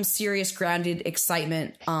calm, serious, grounded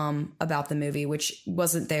excitement about the movie, which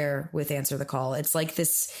wasn't there with Answer the Call. It's like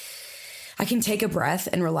this, I can take a breath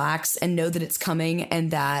and relax and know that it's coming,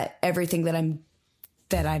 and that everything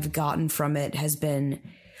that I've gotten from it has been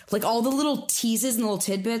like all the little teases and little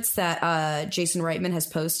tidbits that Jason Reitman has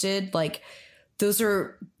posted. Like those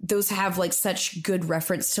have like such good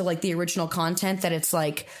reference to like the original content that it's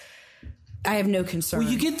like, I have no concern.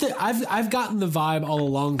 Well, you get I've gotten the vibe all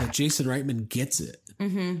along that Jason Reitman gets it.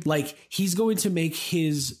 Like he's going to make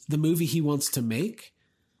the movie he wants to make.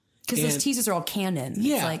 Because those teases are all canon.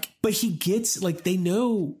 Yeah. It's like, but he gets, like, they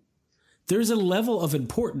know there's a level of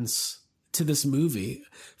importance to this movie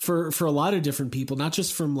for a lot of different people, not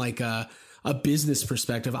just from like a business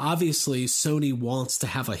perspective. Obviously, Sony wants to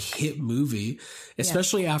have a hit movie,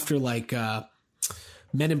 especially after like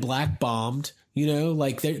Men in Black bombed. You know,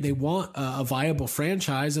 like they want a viable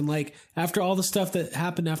franchise. And like after all the stuff that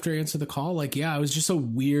happened after Answer the Call, like, yeah, it was just a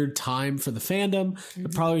weird time for the fandom.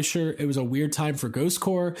 I'm probably sure it was a weird time for Ghost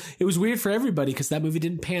Corps. It was weird for everybody because that movie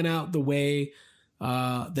didn't pan out the way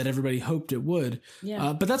that everybody hoped it would.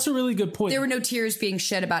 Yeah. But that's a really good point. There were no tears being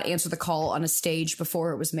shed about Answer the Call on a stage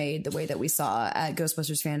before it was made, the way that we saw at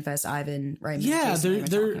Ghostbusters Fan Fest. Ivan, Reitman, yeah,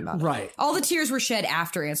 they're right. It. All the tears were shed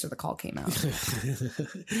after Answer the Call came out.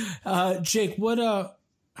 Jake,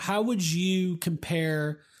 how would you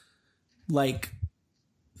compare like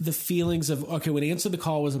the feelings of, okay, when Answer the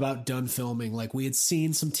Call was about done filming, like we had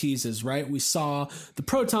seen some teases, right? We saw the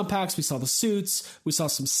proton packs, we saw the suits, we saw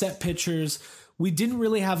some set pictures. We didn't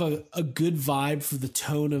really have a good vibe for the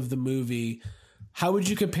tone of the movie. How would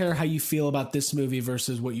you compare how you feel about this movie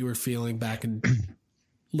versus what you were feeling back in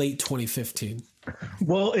late 2015?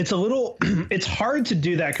 Well, it's hard to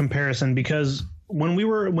do that comparison because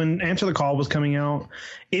when Answer the Call was coming out,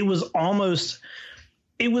 it was all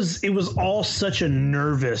such a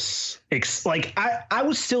nervous, like I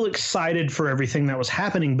was still excited for everything that was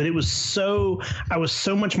happening, but I was so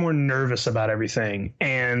much more nervous about everything.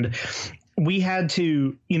 And we had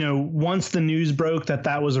to, once the news broke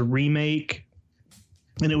that was a remake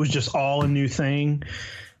and it was just all a new thing,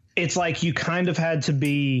 it's like you kind of had to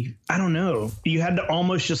be, I don't know, you had to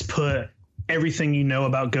almost just put everything you know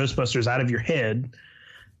about Ghostbusters out of your head.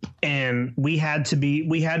 And we had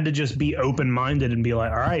to just be open-minded and be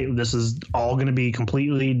like, all right, this is all going to be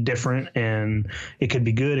completely different, and it could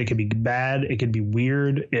be good, it could be bad, it could be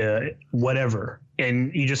weird, whatever.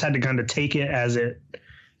 And you just had to kind of take it as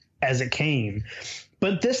it came.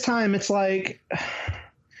 But this time it's like,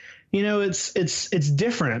 it's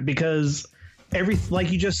different because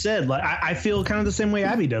like you just said, like I feel kind of the same way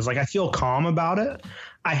Abby does. Like I feel calm about it.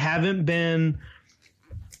 I haven't been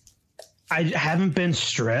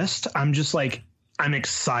stressed. I'm just like, I'm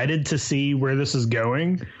excited to see where this is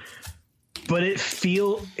going, but I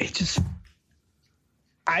feel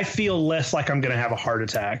less like I'm going to have a heart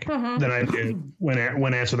attack than I did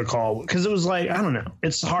when Answer the Call. Cause it was like, I don't know.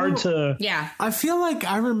 It's hard to, I feel like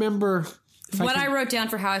I remember what I wrote down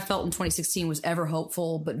for how I felt in 2016 was ever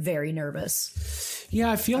hopeful, but very nervous.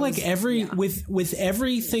 Yeah. I feel with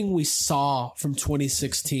everything we saw from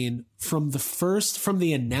 2016, from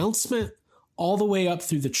the announcement, all the way up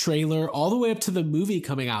through the trailer, all the way up to the movie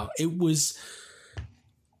coming out.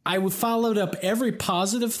 I followed up every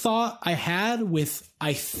positive thought I had with,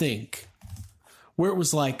 I think, where it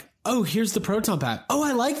was like, oh, here's the proton pack. Oh,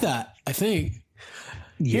 I like that. I think.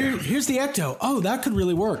 Yeah. Here's the Ecto. Oh, that could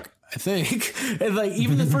really work. I think. And like,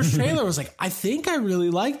 even the first trailer was like, I think I really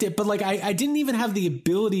liked it, but like, I didn't even have the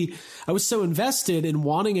ability. I was so invested in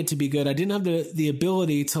wanting it to be good. I didn't have the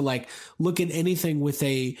ability to like look at anything with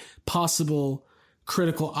a possible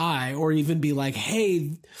critical eye or even be like,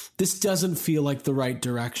 hey, this doesn't feel like the right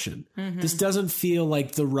direction. This doesn't feel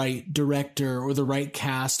like the right director or the right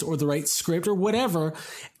cast or the right script or whatever.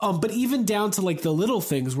 But even down to like the little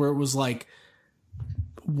things where it was like,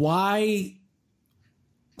 why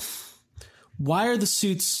are the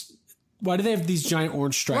suits, why do they have these giant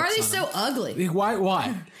orange stripes? Why are they so ugly?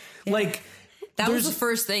 Why? Yeah. Like, that was the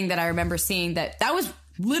first thing that I remember seeing that was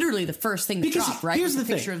literally the first thing that dropped, right? Here's the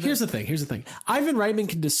thing. Ivan Reitman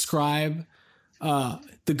can describe the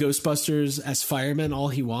Ghostbusters as firemen all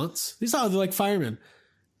he wants. They're like firemen.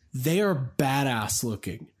 They are badass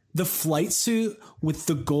looking. the flight suit with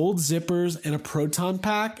the gold zippers and a proton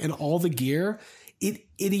pack and all the gear, it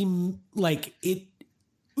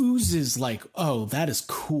oozes like, oh, that is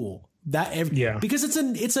cool. Because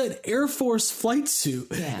it's an Air Force flight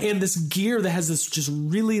suit and this gear that has this just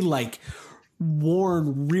really like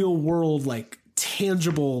worn, real world, like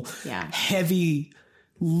tangible, heavy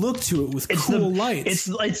look to it with cool lights.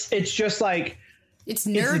 It's just like, it's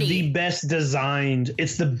nerdy. It's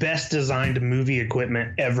the best designed movie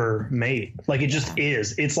equipment ever made. Like, it just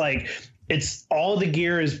is. It's like, it's all the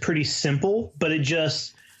gear is pretty simple, but it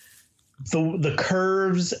just, the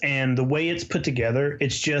curves and the way it's put together,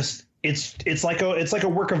 it's just, it's like a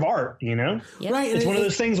work of art, you know? Yep. Right. It's one of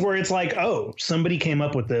those things where it's like, oh, somebody came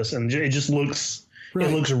up with this, and it just looks, it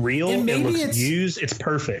looks real. It looks used. It's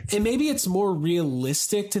perfect. And maybe it's more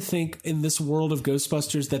realistic to think in this world of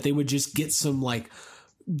Ghostbusters that they would just get some like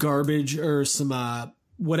garbage or some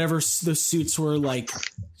whatever the suits were, like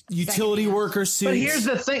utility worker suits.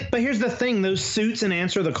 But here's the thing. Those suits in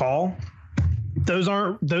Answer the Call, those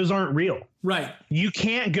aren't real. Right. You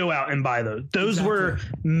can't go out and buy those. Those were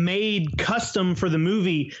made custom for the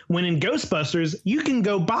movie, when in Ghostbusters, you can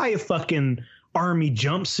go buy a fucking Army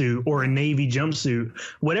jumpsuit or a Navy jumpsuit,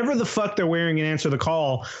 whatever the fuck they're wearing in Answer the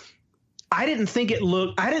Call. I didn't think it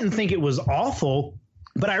was awful,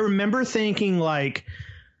 but I remember thinking, like,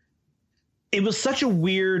 it was such a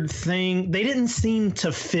weird thing. They didn't seem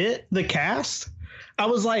to fit the cast. I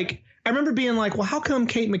remember being like, well, how come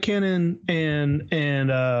Kate McKinnon and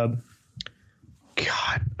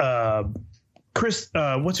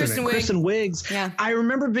Kristen Wiig. Yeah. I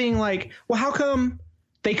remember being like, well, how come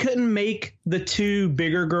they couldn't make the two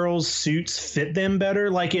bigger girls' suits fit them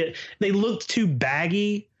better? Like, they looked too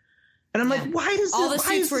baggy. And I'm like, why is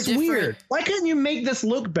this weird? Why couldn't you make this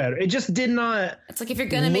look better? It just did not. It's like, if you're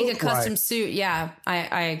going to make a custom suit,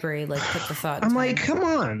 I agree. Like, put the thought. I'm like, come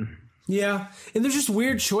on. Yeah. And there's just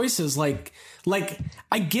weird choices. Like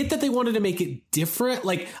I get that they wanted to make it different.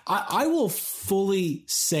 Like, I will fully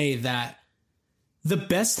say that the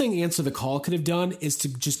best thing Answer the Call could have done is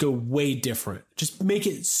to just go way different. Just make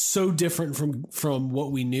it so different from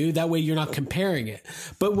what we knew. That way you're not comparing it.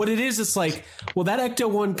 But what it is, it's like, well, that Ecto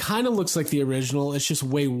one kind of looks like the original. It's just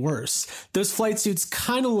way worse. Those flight suits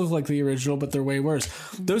kind of look like the original, but they're way worse.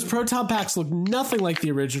 Those proton packs look nothing like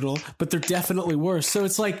the original, but they're definitely worse. So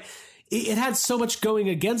it's like, it had so much going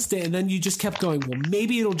against it. And then you just kept going, well,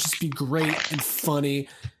 maybe it'll just be great and funny.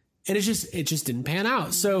 And it just didn't pan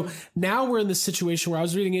out. So now we're in this situation where I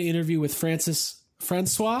was reading an interview with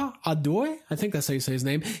Francois Adoy. I think that's how you say his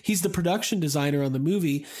name. He's the production designer on the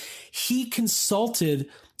movie. He consulted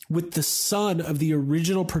with the son of the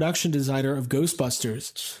original production designer of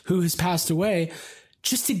Ghostbusters, who has passed away,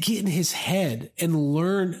 just to get in his head and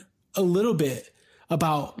learn a little bit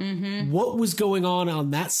about what was going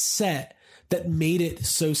on that set that made it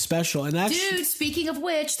so special. And that's, dude, speaking of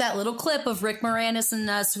which, that little clip of Rick Moranis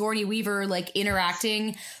and Sigourney Weaver like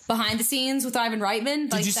interacting behind the scenes with Ivan Reitman.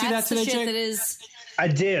 Did you see that today, Jake? That is. I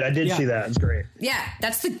did see that. It's great. Yeah,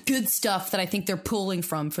 that's the good stuff that I think they're pulling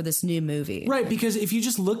from for this new movie. Right, because if you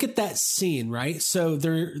just look at that scene, right? So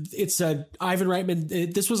it's a Ivan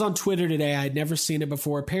Reitman. This was on Twitter today. I had never seen it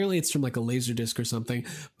before. Apparently, it's from like a Laserdisc or something.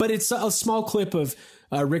 But it's a small clip of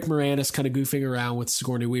Rick Moranis kind of goofing around with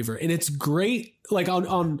Sigourney Weaver, and it's great. Like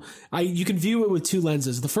you can view it with two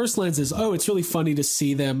lenses. The first lens is, oh, it's really funny to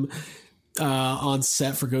see them on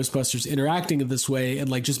set for Ghostbusters interacting in this way and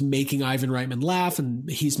like just making Ivan Reitman laugh, and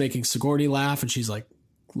he's making Sigourney laugh, and she's like,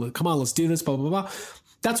 look, come on, let's do this, blah, blah, blah.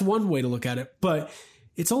 That's one way to look at it, but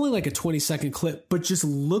it's only like a 20-second clip. But just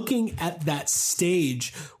looking at that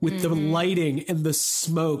stage with the lighting and the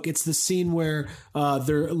smoke, it's the scene where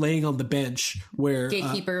they're laying on the bench where the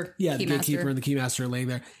gatekeeper and the keymaster are laying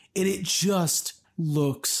there, and it just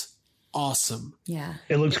looks awesome. Yeah,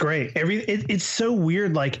 it looks great. It's so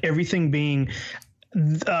weird, like everything being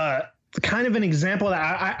kind of an example of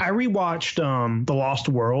that. I rewatched The Lost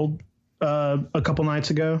World a couple nights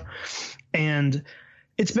ago, and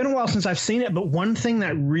it's been a while since I've seen it, but one thing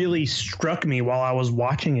that really struck me while I was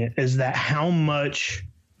watching it is that how much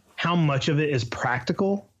of it is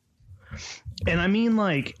practical. And I mean,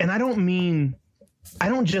 like, and I don't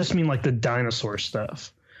just mean like the dinosaur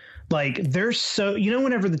stuff. Like, they're so,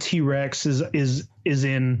 whenever the T-Rex is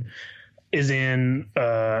in he's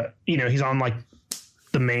on like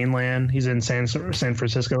the mainland, he's in San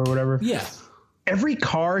Francisco or whatever. Yeah. Every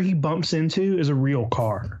car he bumps into is a real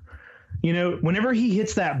car. Whenever he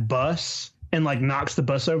hits that bus and like knocks the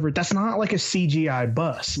bus over, that's not like a CGI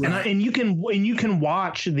bus. Right. And you can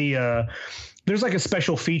watch there's like a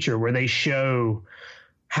special feature where they show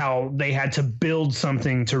how they had to build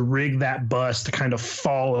something to rig that bus to kind of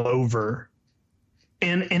fall over.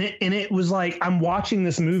 And it was like, I'm watching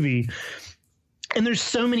this movie and there's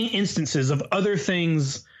so many instances of other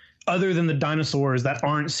things other than the dinosaurs that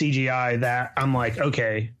aren't CGI that I'm like,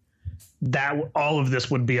 okay, that all of this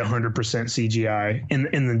would be 100% CGI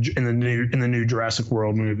in the new Jurassic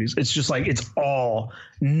World movies. It's just like, it's all,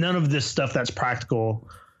 none of this stuff that's practical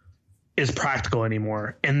is practical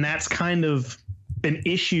anymore. And that's kind of an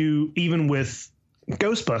issue even with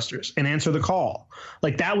Ghostbusters and Answer the Call.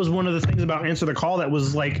 Like, that was one of the things about Answer the Call that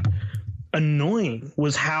was like annoying,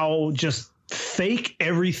 was how just fake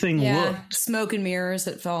everything looked. Smoke and mirrors.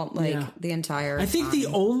 It felt like the entire I think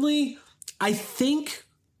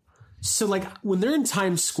so, like, when they're in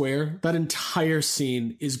Times Square, that entire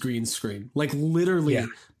scene is green screen. Like, literally,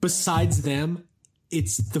 besides them,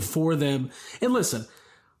 it's the four of them. And listen,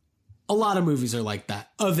 a lot of movies are like that.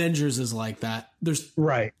 Avengers is like that. There's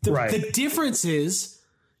The difference is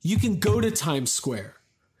you can go to Times Square.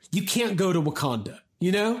 You can't go to Wakanda,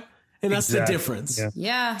 you know? And that's the difference.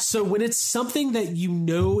 Yeah. So when it's something that you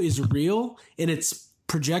know is real and it's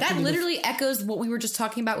projected, that literally echoes what we were just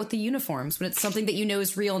talking about with the uniforms. When it's something that you know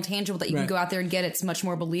is real and tangible that you can go out there and get, it's much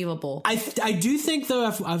more believable. I do think, though,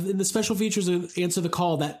 in the special features of Answer the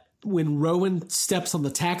Call, that when Rowan steps on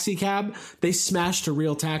the taxi cab, they smashed a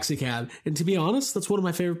real taxi cab. And to be honest, that's one of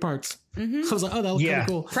my favorite parts. I was like, oh, that looks kind of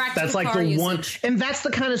cool. Practical that's like the usage. one. And that's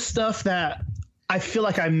the kind of stuff that I feel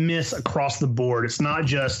like I miss across the board. That's not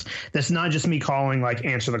just me calling like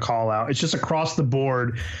Answer the Call out. It's just across the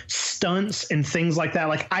board stunts and things like that.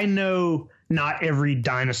 Like, I know not every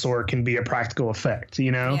dinosaur can be a practical effect,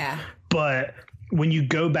 you know? Yeah. But when you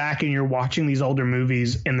go back and you're watching these older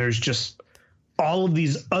movies and there's just all of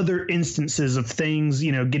these other instances of things,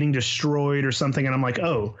 you know, getting destroyed or something, and I'm like,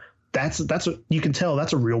 oh, that's you can tell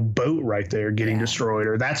that's a real boat right there getting destroyed,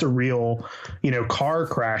 or that's a real, you know, car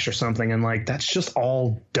crash or something, and like, that's just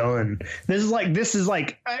all done. This is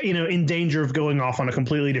like you know, in danger of going off on a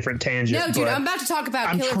completely different tangent. No, dude, I'm about to talk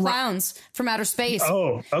about Killer Clowns from Outer Space.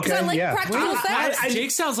 Oh, okay, I like practical effects.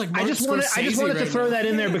 Jake sounds like Martin I just wanted to throw that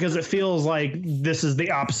in there because it feels like this is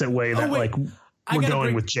the opposite way that like we're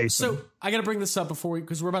going with Jason. So I got to bring this up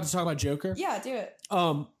because we're about to talk about Joker. Yeah, do it.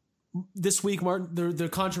 This week, the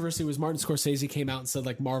controversy was Martin Scorsese came out and said,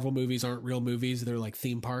 like, Marvel movies aren't real movies; they're like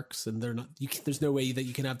theme parks, and they're not. There's no way that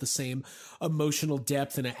you can have the same emotional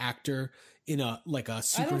depth in an actor in a superhero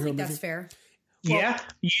movie. I don't think that's fair. Yeah,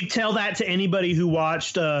 you tell that to anybody who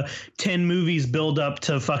watched 10 movies build up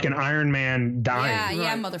to fucking Iron Man dying.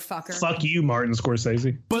 Yeah, motherfucker. Fuck you, Martin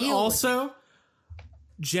Scorsese. But also,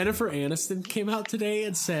 Jennifer Aniston came out today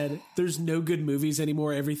and said there's no good movies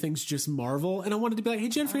anymore. Everything's just Marvel. And I wanted to be like, hey,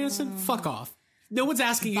 Jennifer Aniston, fuck off. No one's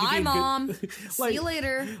asking you to be a Mom. good... See you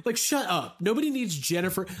later. Like, shut up. Nobody needs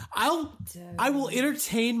Jennifer. I will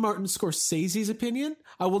entertain Martin Scorsese's opinion.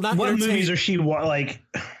 I will not What movies are she like...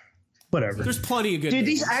 Whatever. There's plenty of good movies.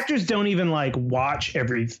 These actors don't even like watch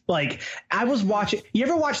like, I was watching... You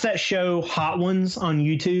ever watch that show Hot Ones on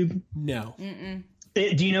YouTube? No.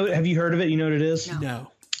 Have you heard of it? You know what it is? No.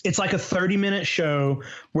 It's like a 30-minute show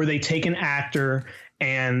where they take an actor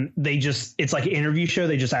and it's like an interview show.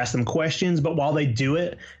 They just ask them questions, but while they do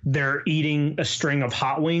it, they're eating a string of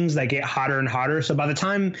hot wings that get hotter and hotter. So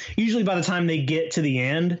usually by the time they get to the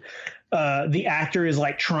end, the actor is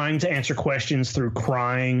like trying to answer questions through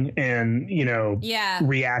crying and, you know,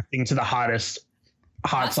 reacting to the hot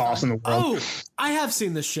sauce in the world. Oh, I have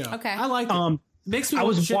seen this show. Okay. I like it. Makes me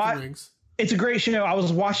want chicken rings. It's a great show. I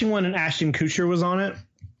was watching one and Ashton Kutcher was on it,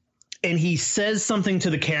 and he says something to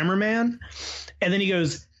the cameraman, and then he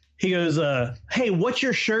goes, hey, what's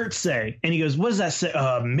your shirt say? And he goes, what does that say?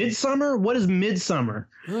 Midsummer? What is Midsummer?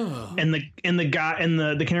 And the guy and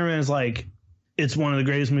the cameraman is like, it's one of the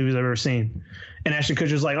greatest movies I've ever seen. And Ashton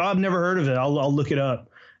Kutcher's like, oh, I've never heard of it. I'll look it up.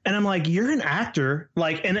 And I'm like, you're an actor.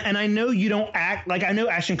 Like, and I know you don't act like, I know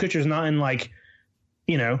Ashton Kutcher's not in like,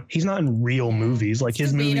 you know, he's not in real movies. Like,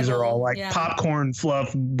 his movies are all like popcorn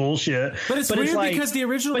fluff bullshit. But it's weird like, because the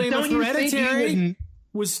original name of Hereditary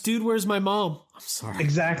was Dude, Where's My Mom? I'm sorry.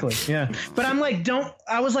 Exactly. Yeah. But I'm like, don't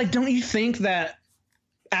you think that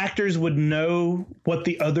actors would know what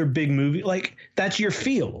the other big movie, like, that's your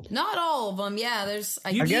field? Not all of them. Yeah.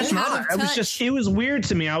 I guess not. It was weird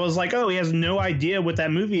to me. I was like, oh, he has no idea what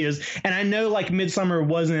that movie is. And I know like Midsummer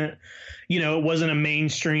wasn't, you know, it wasn't a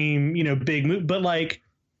mainstream, you know, big movie, but like,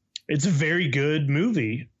 it's a very good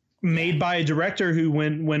movie made by a director who,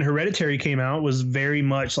 when Hereditary came out, was very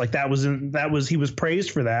much like he was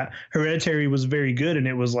praised for that. Hereditary was very good. And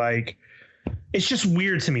it was like, it's just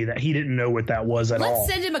weird to me that he didn't know what that was at all.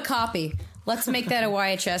 Let's send him a copy. Let's make that a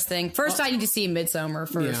YHS thing. First, I need to see Midsommar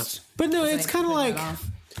first. Yeah. But no, it's kind of like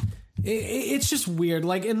it's just weird.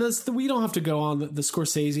 Like in this, we don't have to go on the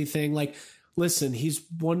Scorsese thing. Like, listen, he's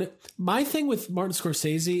one. My thing with Martin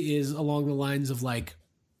Scorsese is along the lines of like,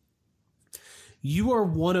 you are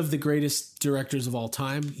one of the greatest directors of all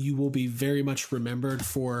time. You will be very much remembered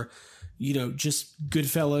for, you know, just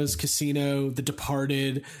Goodfellas, Casino, The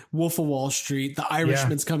Departed, Wolf of Wall Street, The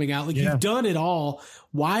Irishman's coming out. Like you've done it all.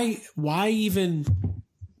 Why even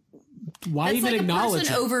like acknowledge a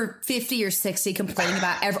person over 50 or 60 complaining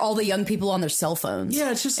about all the young people on their cell phones?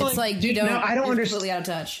 Yeah, it's just like you don't. No, I don't understand. Completely out of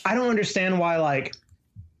touch. I don't understand why. Like,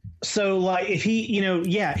 so like if he, you know,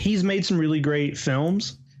 he's made some really great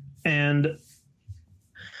films, and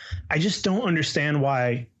I just don't understand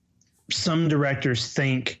why some directors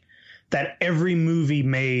think that every movie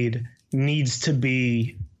made needs to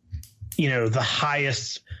be, you know, the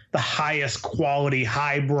highest quality,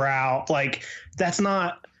 highbrow. Like that's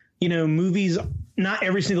not, you know, movies. Not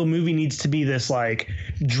every single movie needs to be this like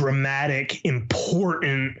dramatic,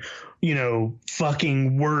 important, you know,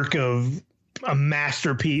 fucking work of a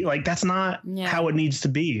masterpiece. Like that's not how it needs to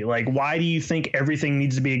be. Like, why do you think everything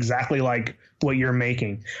needs to be exactly like what you're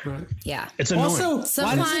making? Right. Yeah. It's annoying. Also,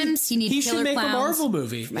 sometimes you need he killer should make clowns a Marvel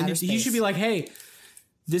movie. from And outer he should space. be like, hey,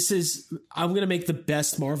 I'm going to make the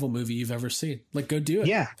best Marvel movie you've ever seen. Like, go do it.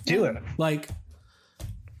 Yeah, do it. Like,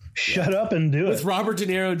 shut up and do with it. Robert De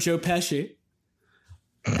Niro and Joe Pesci.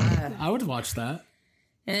 I would watch that.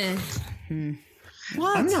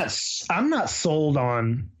 What? I'm not sold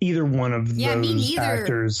on either one of Yeah, me those neither.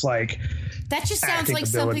 actors. Like, That just sounds acting like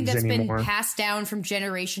something that's anymore. been passed down from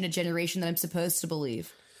generation to generation that I'm supposed to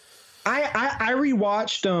believe. I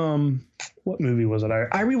rewatched what movie was it?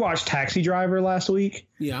 I rewatched Taxi Driver last week.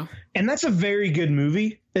 Yeah. And that's a very good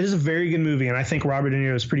movie. It is a very good movie, and I think Robert De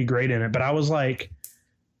Niro is pretty great in it. But I was like,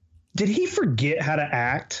 did he forget how to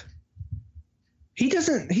act?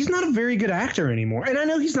 He's not a very good actor anymore. And I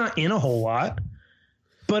know he's not in a whole lot.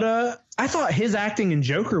 But I thought his acting in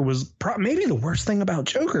Joker was maybe the worst thing about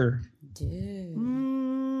Joker. Dude.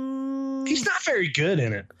 He's not very good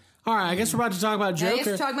in it. All right, I guess we're about to talk about I guess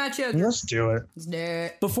Joker. we're talking about Joker. Let's do it. Let's do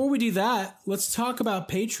it. Before we do that, let's talk about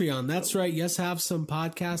Patreon. That's right. Yes Have Some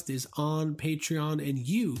podcast is on Patreon, and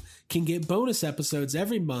you can get bonus episodes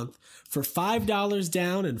every month for $5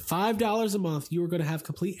 down and $5 a month. You are going to have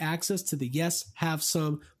complete access to the Yes Have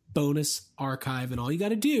Some bonus archive, and all you got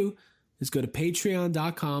to do is go to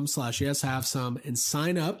patreon.com/yeshavesome and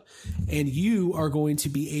sign up, and you are going to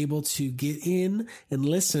be able to get in and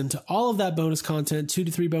listen to all of that bonus content, 2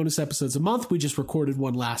 to 3 bonus episodes a month. We just recorded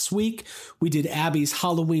one last week. We did Abby's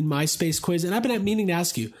Halloween MySpace quiz, and I've been meaning to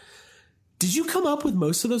ask you, did you come up with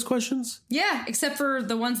most of those questions? Yeah, except for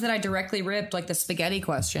the ones that I directly ripped, like the spaghetti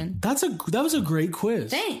question. That was a great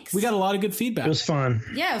quiz. Thanks. We got a lot of good feedback. It was fun.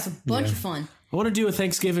 Yeah, it was a bunch of fun. I want to do a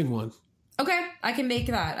Thanksgiving one. Okay, I can make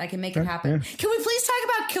that. I can make it happen. Can we please talk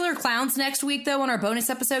about Killer Clowns next week, though, on our bonus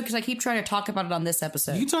episode? Because I keep trying to talk about it on this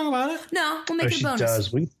episode. You can talk about it. No, we'll make it a She bonus.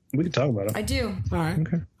 does. We can talk about it. I do. All right.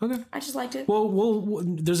 Okay. I just liked it. Well,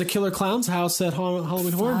 there's a Killer Clowns house at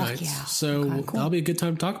Halloween Horror Nights, yeah. so Okay, cool. that'll be a good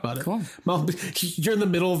time to talk about it. Cool. Well, you're in the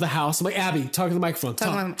middle of the house. I'm like, Abby, talk to the microphone.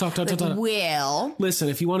 Talk. Well, Listen,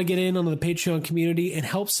 if you want to get in on the Patreon community and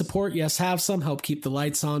help support Yes Have Some, help keep the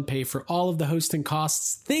lights on, pay for all of the hosting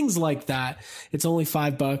costs, things like that, it's only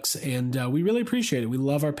 $5, and we really appreciate it. We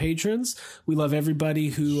love our patrons. We love everybody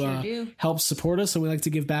who do. helps support us, and we like to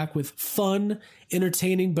give back with fun,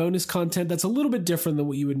 entertaining bonus content that's a little bit different than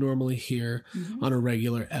what you would normally hear on a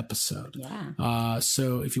regular episode. Yeah.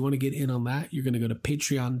 So if you want to get in on that, you're going to go to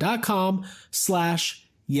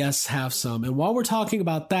patreon.com/yeshavesome. And while we're talking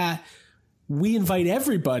about that, we invite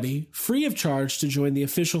everybody free of charge to join the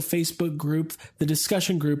official Facebook group, the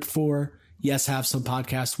discussion group for Yes Have Some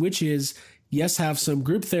podcast, which is Yes Have Some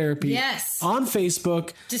Group Therapy Yes. on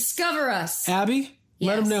Facebook. Discover us. Abby,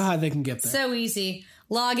 let them Yes. know how they can get there. So easy.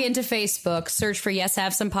 Log into Facebook, search for Yes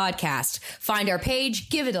Have Some Podcast. Find our page,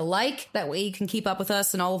 give it a like. That way you can keep up with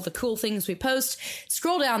us and all of the cool things we post.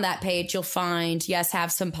 Scroll down that page, you'll find Yes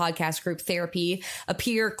Have Some Podcast Group Therapy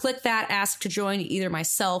appear. Click that, ask to join. Either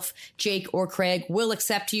myself, Jake, or Craig will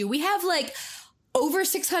accept you. We have like over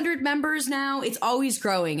 600 members now. It's always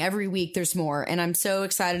growing. Every week there's more, and I'm so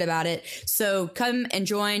excited about it. So come and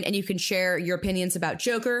join, and you can share your opinions about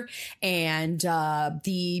Joker and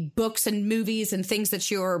the books and movies and things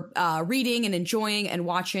that you're reading and enjoying and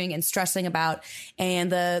watching and stressing about,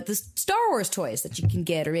 and the Star Wars toys that you can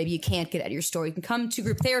get or maybe you can't get at your store. You can come to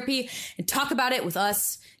Group Therapy and talk about it with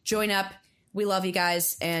us. Join up. We love you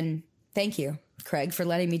guys, and Thank you, Craig, for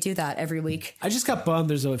letting me do that every week. I just got bummed.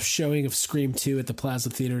 There's a showing of Scream 2 at the Plaza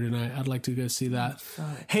Theater tonight. I'd like to go see that.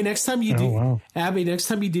 Hey, next time you do, Abby, next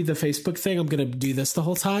time you do the Facebook thing, I'm going to do this the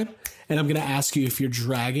whole time. And I'm going to ask you if you're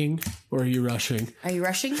dragging or are you rushing? Are you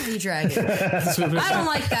rushing or are you dragging? I don't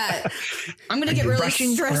like that. I'm going to get really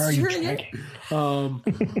stressed during it. But I would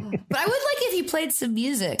like if you played some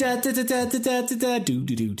music. Can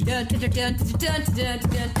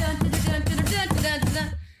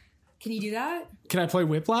you do that? Can I play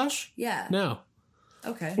Whiplash? Yeah. No.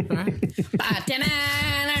 Okay. All right.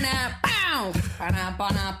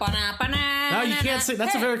 No, you can't say.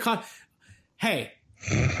 That's a very Hey,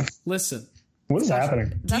 listen. What is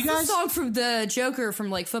happening? That's the song from the Joker from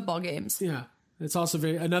like football games. Yeah. It's also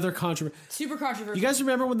another controversial. Super controversial. You guys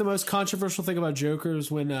remember when the most controversial thing about Joker was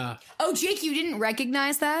when... Oh, Jake, you didn't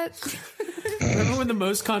recognize that? Remember when the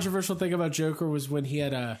most controversial thing about Joker was when he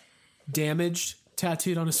had damaged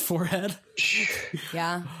tattooed on his forehead?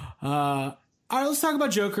 Yeah. All right, let's talk about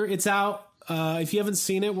Joker. It's out. If you haven't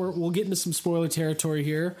seen it, we'll get into some spoiler territory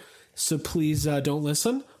here. So please don't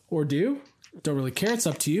listen or do. Don't really care. It's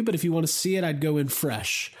up to you. But if you want to see it, I'd go in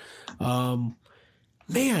fresh.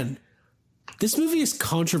 Man, this movie is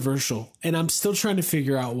controversial, and I'm still trying to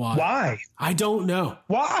figure out why. Why? I don't know.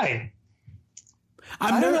 Why?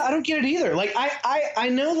 I don't get it either. Like I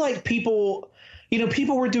know like people,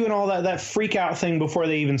 people were doing all that freak out thing before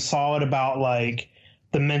they even saw it about like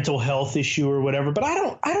the mental health issue or whatever. But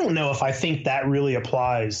I don't know if I think that really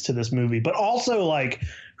applies to this movie. But also like,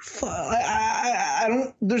 I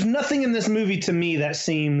don't. There's nothing in this movie to me that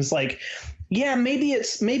seems like, yeah, maybe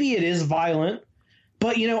it is violent,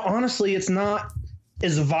 but honestly, it's not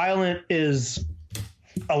as violent as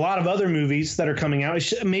a lot of other movies that are coming out.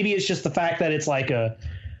 Maybe it's just the fact that it's like a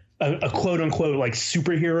quote unquote like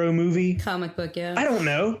superhero movie, comic book. Yeah, I don't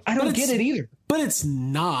know. I don't get it either. But it's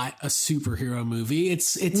not a superhero movie. It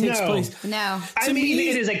takes place. No, I mean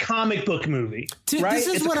it is a comic book movie. Right? This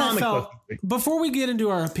is what I felt. Before we get into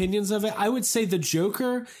our opinions of it, I would say the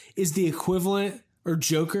Joker is the equivalent, or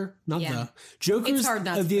Joker, not the Joker's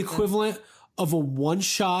the equivalent of a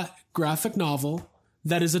one-shot graphic novel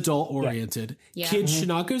that is adult oriented. Yeah. Kids should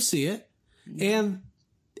not go see it, and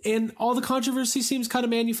all the controversy seems kind of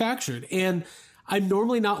manufactured. And I'm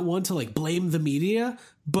normally not one to like blame the media,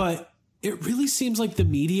 but it really seems like the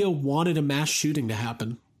media wanted a mass shooting to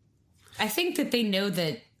happen. I think that they know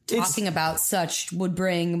that talking about such would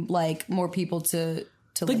bring like more people to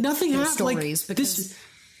like nothing stories. Like, because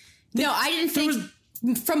I didn't think.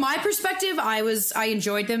 From my perspective, I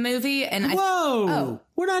enjoyed the movie, and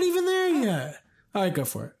we're not even there yet. All right, go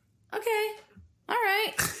for it. Okay, all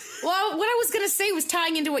right. Well, what I was gonna say was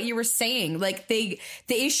tying into what you were saying, like the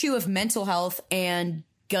issue of mental health and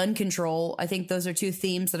gun control. I think those are two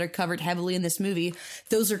themes that are covered heavily in this movie.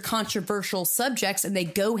 Those are controversial subjects and they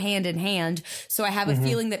go hand in hand. So I have a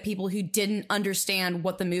feeling that people who didn't understand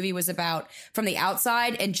what the movie was about from the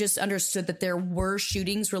outside and just understood that there were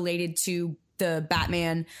shootings related to the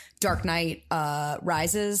Batman Dark Knight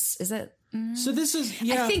Rises. Is it? So this is,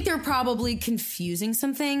 I think they're probably confusing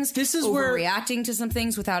some things. This is reacting to some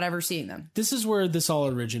things without ever seeing them. This is where this all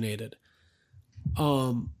originated.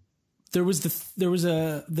 There was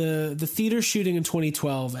the theater shooting in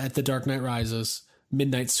 2012 at the Dark Knight Rises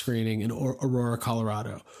midnight screening in Aurora,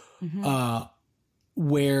 Colorado,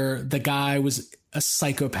 where the guy was a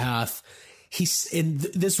psychopath. He's in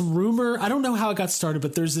this rumor. I don't know how it got started,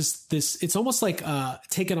 but there's this. It's almost like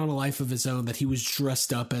taken on a life of his own that he was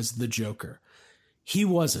dressed up as the Joker. He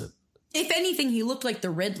wasn't. If anything, he looked like the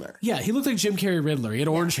Riddler. Yeah, he looked like Jim Carrey Riddler. He had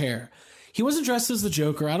orange hair. He wasn't dressed as the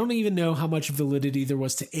Joker. I don't even know how much validity there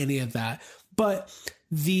was to any of that. But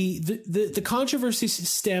the controversy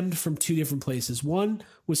stemmed from two different places. One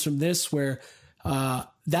was from this, where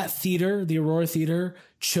that theater, the Aurora Theater,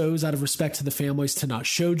 chose out of respect to the families to not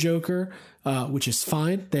show Joker, which is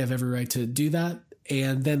fine. They have every right to do that.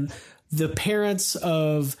 And then the parents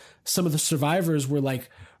of some of the survivors were like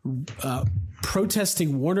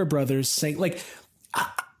protesting Warner Brothers, saying like,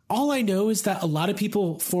 all I know is that a lot of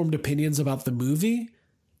people formed opinions about the movie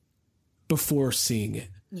before seeing it.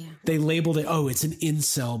 Yeah. They labeled it, it's an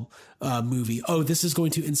incel movie. Oh, this is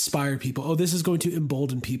going to inspire people. Oh, this is going to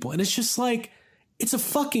embolden people. And it's just like, it's a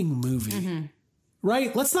fucking movie,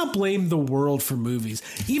 right? Let's not blame the world for movies.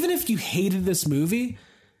 Even if you hated this movie,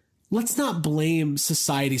 let's not blame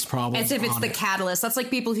society's problems. As if it's the catalyst. That's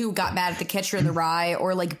like people who got mad at The Catcher in the Rye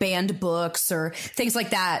or like banned books or things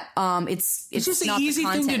like that. It's just not the easy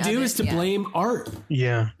thing to do is to blame art.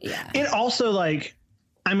 Yeah. And also like,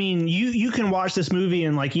 I mean, you can watch this movie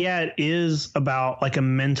and like, it is about like a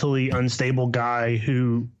mentally unstable guy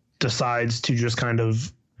who decides to just kind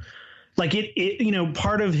of like it, you know,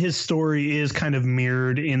 part of his story is kind of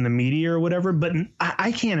mirrored in the media or whatever, but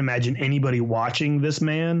I can't imagine anybody watching this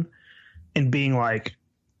man and being like,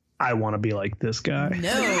 I want to be like this guy.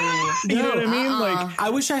 No. You know what I mean? Like,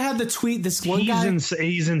 I wish I had the tweet. This one guy,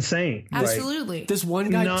 he's insane. Absolutely. Like, this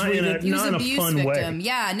one guy tweeted, he was an not in a abuse fun victim. way.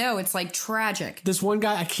 Yeah, no, it's like tragic. This one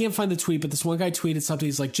guy, I can't find the tweet, but this one guy tweeted something.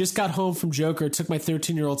 He's like, just got home from Joker, took my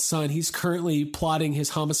 13-year-old son. He's currently plotting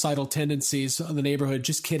his homicidal tendencies in the neighborhood.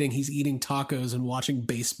 Just kidding. He's eating tacos and watching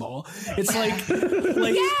baseball. It's like yeah,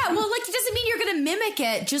 well, like, it doesn't mean you're going to mimic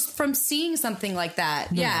it just from seeing something like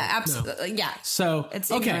that. No, yeah, absolutely. no. Yeah. So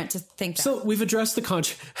it's ignorant to think that. So we've addressed the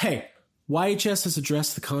Hey, YHS has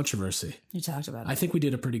addressed the controversy. You talked about it. I think we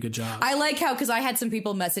did a pretty good job. I like how, because I had some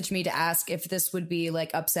people message me to ask if this would be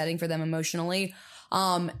like upsetting for them emotionally.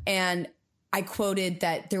 And I quoted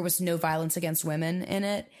that there was no violence against women in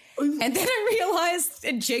it. And then I realized,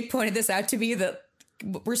 and Jake pointed this out to me, that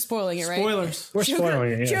we're spoiling it, right? Spoilers. We're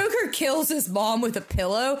spoiling it, yeah. Joker kills his mom with a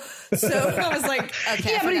pillow. So I was like,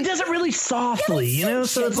 okay. Yeah, but he does it really softly, you know?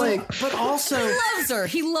 So it's like... But also... He loves her.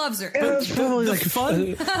 He loves her. It's probably the like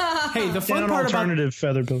fun... Hey, the fun part about... alternative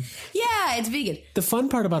feather pillow. Yeah, it's vegan. The fun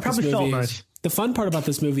part about Probably this movie felt is... nice. The fun part about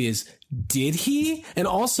this movie is, did he? And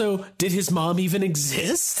also, did his mom even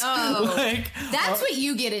exist? Oh, that's what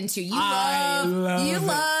you get into. You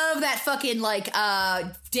love that fucking like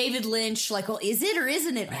David Lynch. Like, well, is it or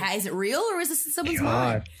isn't it? Is it real or is this in someone's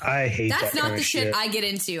mind? I hate that's that not kind the of shit I get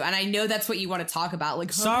into, and I know that's what you want to talk about.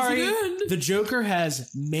 Like, sorry, the Joker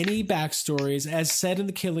has many backstories. As said in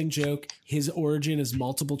The Killing Joke, his origin is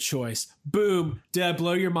multiple choice. Boom! Did I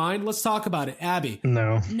blow your mind? Let's talk about it, Abby.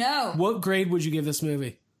 No. What grade would you give this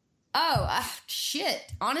movie? Oh, shit.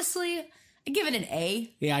 Honestly, I give it an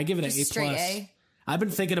A. Yeah, I give it an A+. Straight A. I've been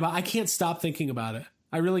thinking about. I can't stop thinking about it.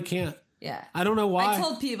 I really can't. Yeah. I don't know why. I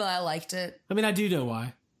told people I liked it. I mean, I do know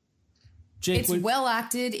why. Jake, it's well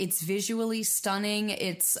acted. It's visually stunning.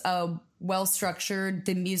 It's well structured.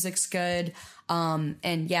 The music's good.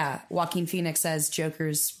 And yeah, Joaquin Phoenix as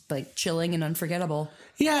Joker's like chilling and unforgettable.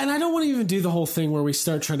 Yeah, and I don't want to even do the whole thing where we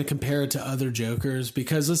start trying to compare it to other Jokers,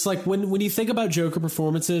 because it's like when you think about Joker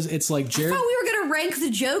performances, it's like Jared. I thought we were going to rank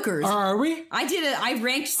the Jokers. Are we? I did it. I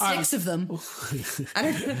ranked 6 of them.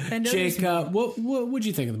 I know Jake, what would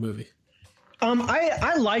you think of the movie?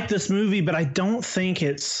 I like this movie, but I don't think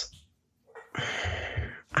it's.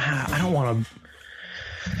 I don't want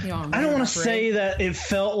to say that it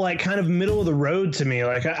felt like kind of middle of the road to me.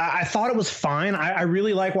 Like I thought it was fine. I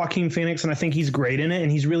really like Joaquin Phoenix, and I think he's great in it,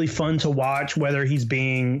 and he's really fun to watch, whether he's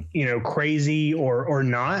being, you know, crazy or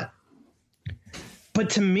not. But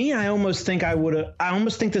to me, I almost think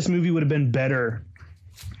this movie would have been better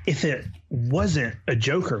if it wasn't a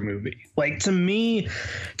Joker movie. Like to me,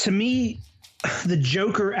 the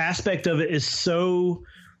Joker aspect of it is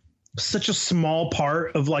such a small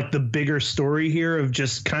part of like the bigger story here of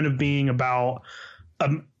just kind of being about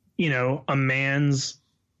a man's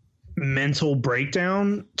mental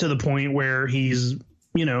breakdown to the point where he's,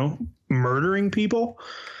 you know, murdering people.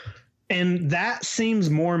 And that seems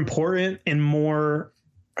more important and more,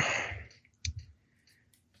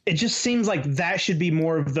 it just seems like that should be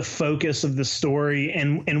more of the focus of the story.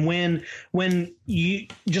 And when you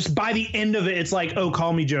just by the end of it, it's like, oh,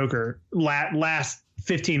 call me Joker. Last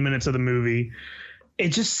 15 minutes of the movie, it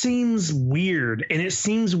just seems weird. And it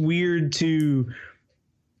seems weird to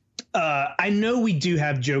I know we do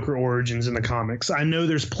have Joker origins in the comics. I know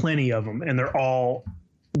there's plenty of them, and they're all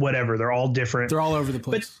whatever. They're all different. They're all over the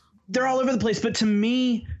place. But they're all over the place. But to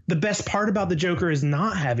me, the best part about the Joker is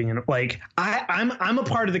not having an like. I'm a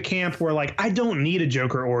part of the camp where like I don't need a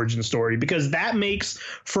Joker origin story, because that makes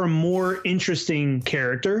for a more interesting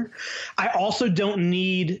character. I also don't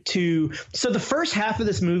need to. So the first half of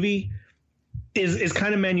this movie is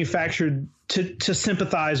kind of manufactured to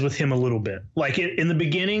sympathize with him a little bit. Like in the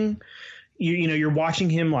beginning, you're watching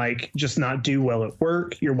him like just not do well at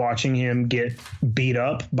work. You're watching him get beat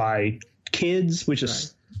up by kids, which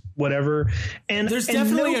is whatever. And there's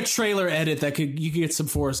definitely a trailer edit that you could get some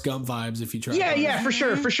Forrest Gump vibes if you try. Yeah, for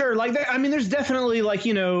sure. Like I mean, there's definitely like,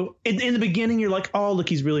 you know, in the beginning you're like, oh, look,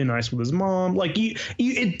 he's really nice with his mom. Like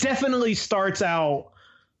it definitely starts out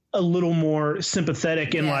a little more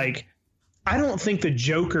sympathetic and like, I don't think the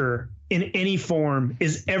Joker in any form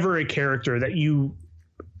is ever a character that you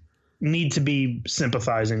need to be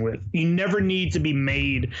sympathizing with. You never need to be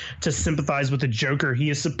made to sympathize with the Joker. He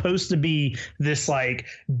is supposed to be this like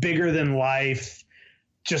bigger than life,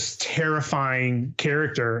 just terrifying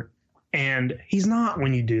character. And he's not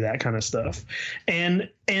when you do that kind of stuff. And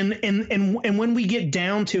when we get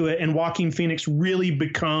down to it and Joaquin Phoenix really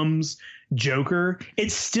becomes Joker,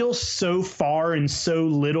 it's still so far and so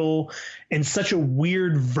little and such a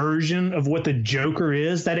weird version of what the Joker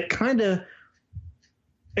is that it kind of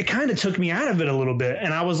took me out of it a little bit.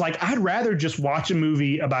 And I was like, I'd rather just watch a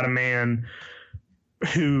movie about a man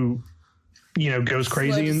who, goes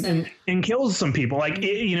crazy and kills some people, like,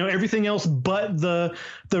 everything else but the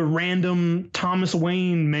random Thomas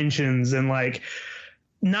Wayne mentions. And like,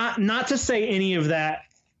 not to say any of that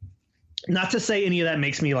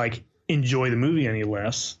makes me like enjoy the movie any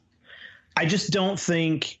less. I just don't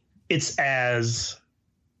think it's as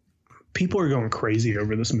people are going crazy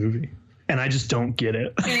over this movie. And I just don't get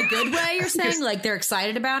it. In a good way, you're saying? Like they're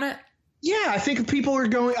excited about it? Yeah, I think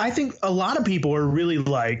I think a lot of people are really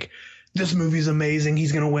like, this movie's amazing.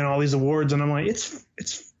 He's going to win all these awards. And I'm like, it's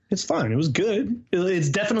fine. It was good. It's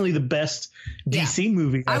definitely the best DC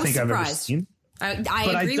movie I think I've ever seen. I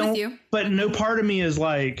agree with you. But no part of me is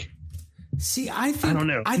like, see, I don't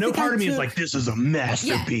know. No part of me is like, this is a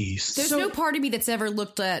masterpiece. Yeah. There's no part of me that's ever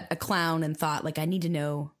looked at a clown and thought, like, I need to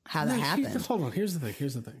know how that happened. Hold on. Here's the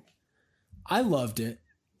thing. I loved it.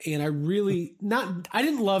 And I really I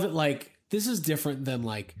didn't love it. Like, this is different than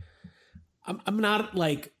like, I'm not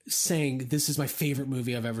like saying this is my favorite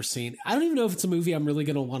movie I've ever seen. I don't even know if it's a movie I'm really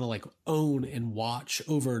going to want to like own and watch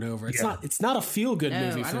over and over. It's not a feel good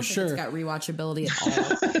movie for sure. It's got rewatchability at all.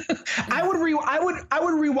 I would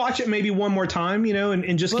rewatch it maybe one more time,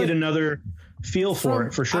 and just get another feel for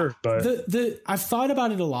it for sure. But I've thought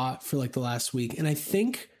about it a lot for like the last week. And I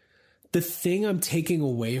think the thing I'm taking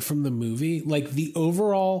away from the movie, like the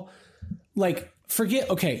overall, like forget,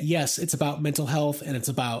 okay, yes, it's about mental health and it's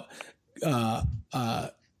about,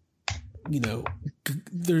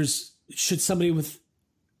 should somebody with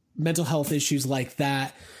mental health issues like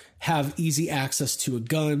that have easy access to a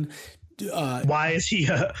gun? Why does he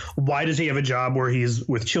have a job where he's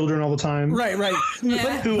with children all the time? Right.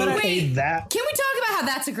 Yeah. Who okayed that? Can we talk about how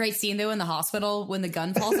that's a great scene though in the hospital when the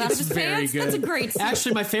gun falls out of his pants? Good. That's a great scene.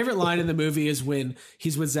 Actually, my favorite line in the movie is when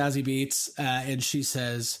he's with Zazie Beetz and she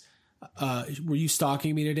says, were you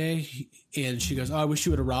stalking me today? And she goes, oh, I wish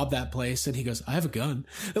you would have robbed that place. And he goes, I have a gun.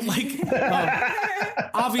 Like,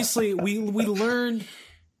 obviously we learned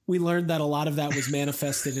that a lot of that was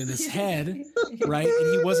manifested in his head, right?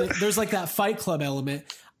 And he wasn't, there's like that Fight Club element.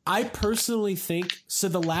 I personally think, so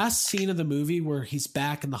the last scene of the movie where he's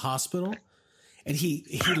back in the hospital and he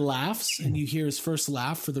laughs and you hear his first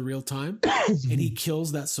laugh for the real time and he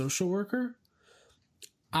kills that social worker.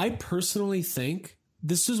 I personally think,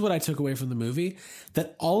 this is what I took away from the movie,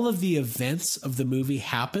 that all of the events of the movie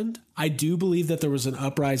happened. I do believe that there was an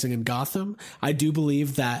uprising in Gotham. I do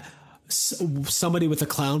believe that somebody with a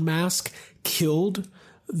clown mask killed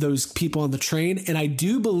those people on the train. And I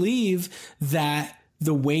do believe that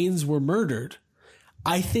the Waynes were murdered.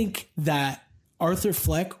 I think that Arthur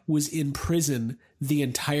Fleck was in prison the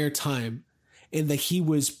entire time and that he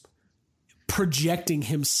was projecting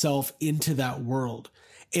himself into that world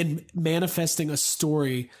and manifesting a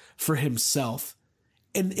story for himself.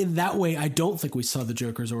 And in that way, I don't think we saw the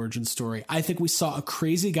Joker's origin story. I think we saw a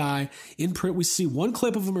crazy guy in prison. We see one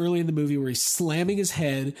clip of him early in the movie where he's slamming his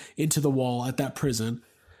head into the wall at that prison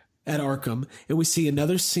at Arkham. And we see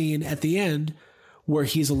another scene at the end where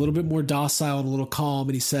he's a little bit more docile and a little calm.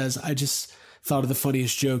 And he says, I just thought of the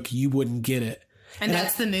funniest joke. You wouldn't get it. And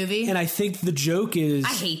that's the movie? And I think the joke is...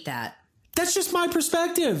 I hate that. That's just my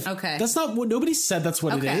perspective. Okay. That's not what nobody said. That's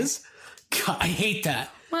what it is. God, I hate that.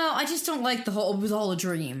 Well, I just don't like it was all a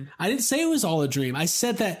dream. I didn't say it was all a dream. I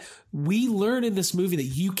said that we learn in this movie that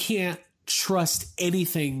you can't trust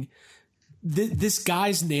anything. This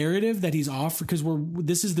guy's narrative that he's off because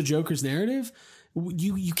this is the Joker's narrative.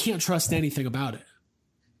 You can't trust anything about it.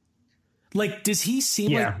 Like, does he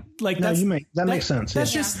seem like no, that makes sense.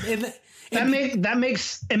 That's just. That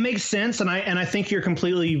makes sense, and I think you're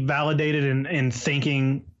completely validated in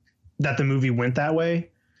thinking that the movie went that way.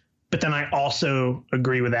 But then I also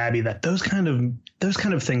agree with Abby that those kind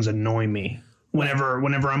of things annoy me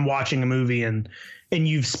whenever I'm watching a movie and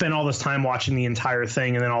you've spent all this time watching the entire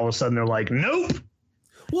thing and then all of a sudden they're like, nope.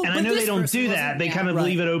 Well, and I know they don't do that. They kind of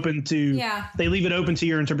leave it open to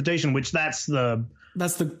your interpretation, which that's the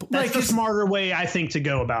smarter way I think to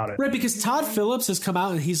go about it. Right, because Todd Phillips has come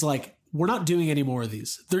out and he's like, we're not doing any more of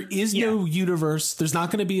these. There is no universe. There's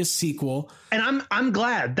not going to be a sequel. And I'm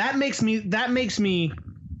glad. That makes me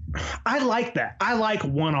I like that. I like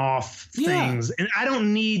one-off things, and I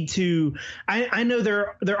don't need to. I know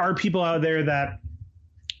there are people out there that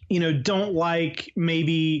don't like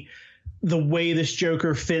maybe the way this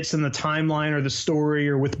Joker fits in the timeline or the story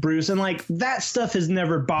or with Bruce. And like that stuff has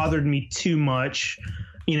never bothered me too much,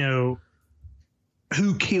 you know,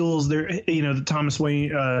 who kills their, you know, the Thomas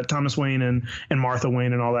Wayne and Martha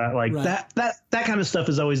Wayne and all that. Like that kind of stuff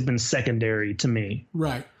has always been secondary to me.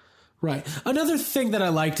 Right. Another thing that I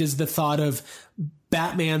liked is the thought of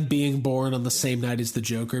Batman being born on the same night as the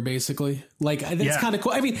Joker, basically. Like, that's kind of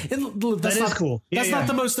cool. I mean, that's not cool. That's not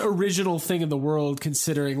the most original thing in the world,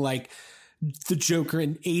 considering like the Joker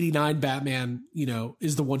in '89 Batman, you know,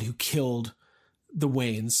 is the one who killed the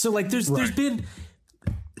Waynes. So like, there's been,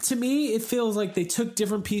 to me, it feels like they took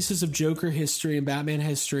different pieces of Joker history and Batman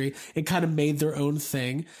history and kind of made their own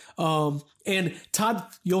thing. And Todd,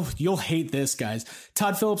 you'll hate this, guys.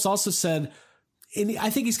 Todd Phillips also said, and I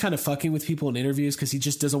think he's kind of fucking with people in interviews because he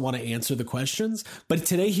just doesn't want to answer the questions. But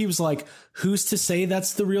today he was like, who's to say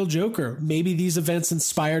that's the real Joker? Maybe these events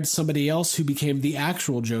inspired somebody else who became the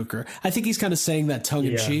actual Joker. I think he's kind of saying that tongue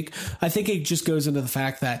in cheek. I think it just goes into the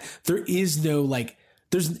fact that there is no like,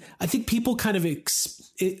 I think people kind of,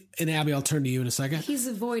 and Abby, I'll turn to you in a second. He's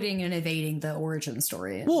avoiding and evading the origin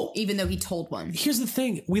story. Well, even though he told one. Here's the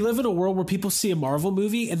thing. We live in a world where people see a Marvel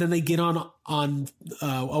movie and then they get on a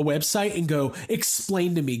website and go,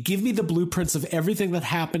 explain to me, give me the blueprints of everything that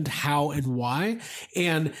happened, how and why.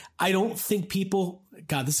 And I don't think people,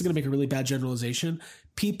 God, this is going to make a really bad generalization.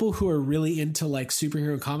 People who are really into like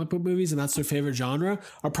superhero and comic book movies and that's their favorite genre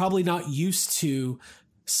are probably not used to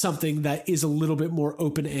something that is a little bit more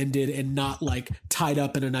open-ended and not like tied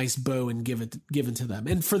up in a nice bow and given to them.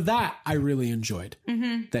 And for that, I really enjoyed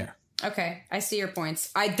there. Okay. I see your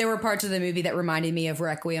points. There were parts of the movie that reminded me of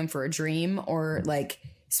Requiem for a Dream, or like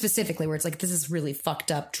specifically where it's like, this is really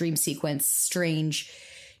fucked up dream sequence, strange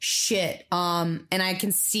shit. And I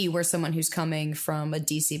can see where someone who's coming from a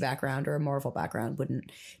DC background or a Marvel background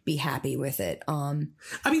wouldn't be happy with it. I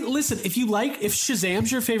mean, listen, if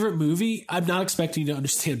Shazam's your favorite movie, I'm not expecting you to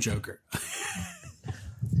understand Joker.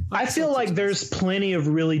 I feel like there's plenty of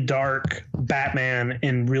really dark Batman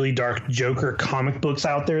and really dark Joker comic books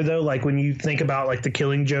out there, though. Like when you think about like the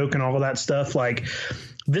Killing Joke and all of that stuff, like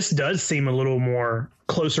this does seem a little more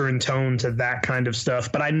closer in tone to that kind of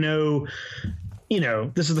stuff. But I know, you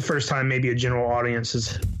know, this is the first time maybe a general audience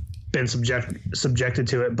has been subjected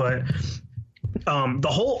to it, but the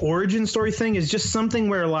whole origin story thing is just something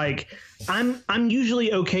where like I'm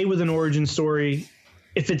usually okay with an origin story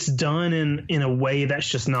if it's done in a way that's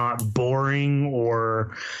just not boring,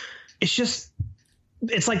 or it's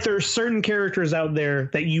like there are certain characters out there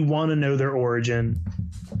that you want to know their origin.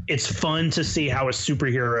 It's fun to see how a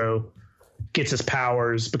superhero gets his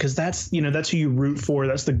powers because that's who you root for.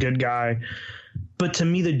 That's the good guy. But to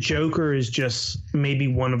me, the Joker is just maybe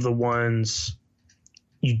one of the ones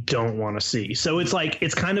you don't want to see. So it's like,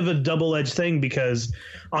 it's kind of a double-edged thing because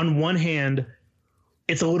on one hand,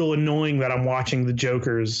 it's a little annoying that I'm watching the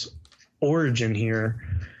Joker's origin here.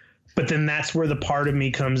 But then that's where the part of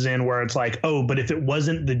me comes in where it's like, oh, but if it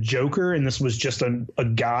wasn't the Joker and this was just a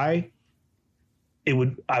guy, I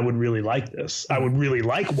would really like this. I would really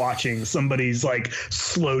like watching somebody's like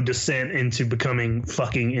slow descent into becoming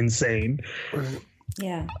fucking insane.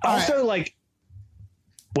 Yeah. Also, like,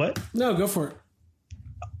 what? No, go for it.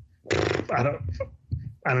 I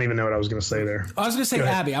don't even know what I was going to say there. I was going to say,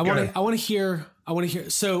 Abby, I want to hear.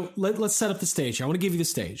 So let's set up the stage here. I want to give you the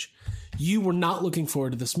stage. You were not looking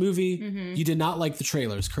forward to this movie. Mm-hmm. You did not like the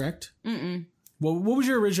trailers, correct? Mm-mm. Well, what was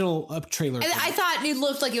your original trailer? I thought it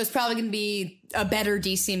looked like it was probably going to be a better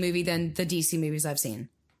DC movie than the DC movies I've seen.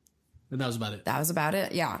 And that was about it. That was about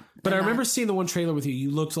it, yeah. But I remember seeing the one trailer with you.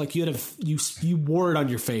 You looked like you had you wore it on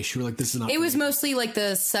your face. You were like, "This is not." It was mostly like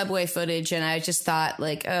the subway footage, and I just thought,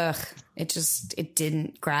 like, ugh, it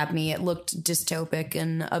didn't grab me. It looked dystopic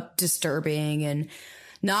and disturbing, and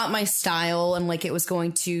not my style. And like it was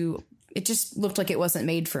going to. It just looked like it wasn't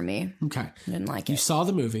made for me. Okay, I didn't like it. You saw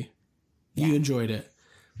the movie. Yeah. You enjoyed it.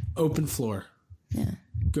 Open floor. Yeah,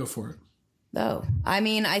 go for it. Oh, I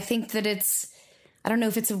mean, I think that I don't know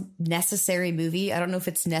if it's a necessary movie. I don't know if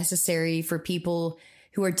it's necessary for people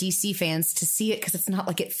who are DC fans to see it because it's not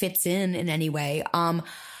like it fits in any way.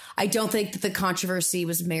 I don't think that the controversy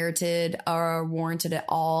was merited or warranted at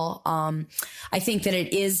all. I think that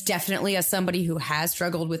it is definitely, as somebody who has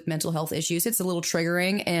struggled with mental health issues, it's a little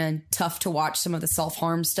triggering and tough to watch some of the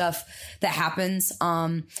self-harm stuff that happens.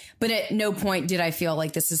 But at no point did I feel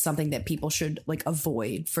like this is something that people should like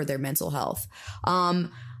avoid for their mental health.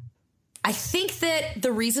 I think that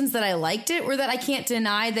the reasons that I liked it were that I can't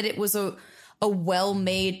deny that it was a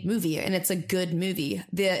well-made movie and it's a good movie.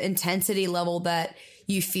 The intensity level that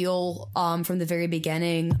you feel from the very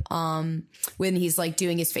beginning when he's like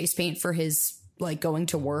doing his face paint for his like going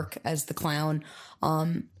to work as the clown.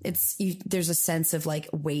 There's a sense of like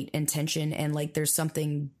weight and tension, and like there's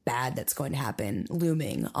something bad that's going to happen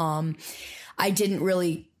looming. I didn't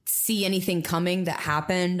really see anything coming that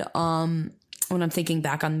happened. When I'm thinking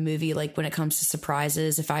back on the movie, like when it comes to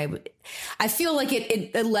surprises, I feel like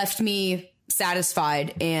it left me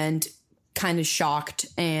satisfied and kind of shocked,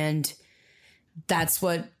 and that's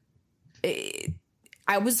what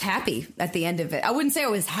I was happy at the end of it. I wouldn't say I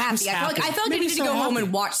was happy. I felt like I needed to go home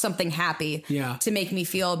and watch something happy to make me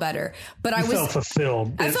feel better. But I felt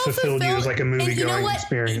fulfilled. It fulfilled you as like a movie going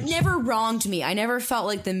experience. It never wronged me. I never felt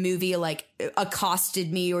like the movie like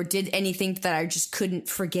accosted me or did anything that I just couldn't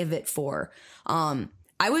forgive it for.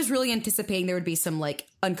 I was really anticipating there would be some like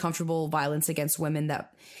uncomfortable violence against women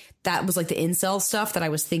that was like the incel stuff that I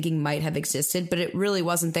was thinking might have existed, but it really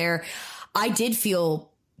wasn't there. I did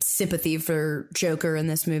feel sympathy for Joker in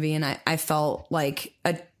this movie, and I felt like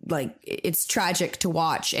it's tragic to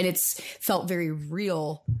watch, and it's felt very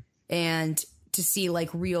real, and to see like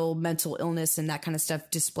real mental illness and that kind of stuff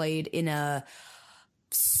displayed in a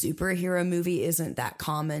superhero movie isn't that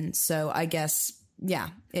common. So I guess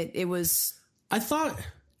it was. I thought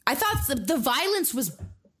the violence was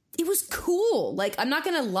cool. Like, I'm not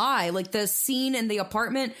gonna lie. Like the scene in the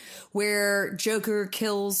apartment where Joker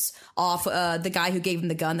kills off the guy who gave him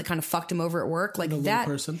the gun that kind of fucked him over at work, like that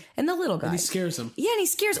person and the little guy. And he scares him. Yeah, and he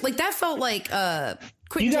scares. Like that felt like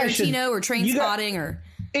Quentin Tarantino or Trainspotting or.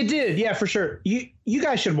 It did, yeah, for sure. You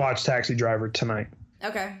guys should watch Taxi Driver tonight.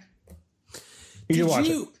 Okay.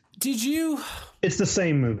 Did you? It's the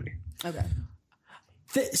same movie. Okay.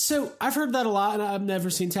 So I've heard that a lot, and I've never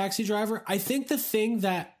seen Taxi Driver. I think the thing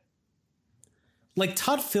that, like,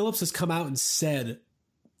 Todd Phillips has come out and said,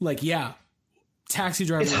 like, yeah, Taxi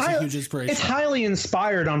Driver is a huge inspiration. It's highly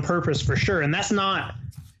inspired on purpose for sure, and that's not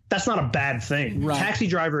a bad thing. Right. Taxi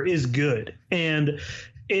Driver is good, and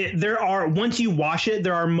once you watch it,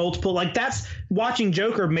 there are multiple, like, that's watching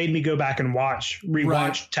Joker made me go back and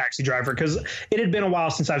rewatch Taxi Driver, because it had been a while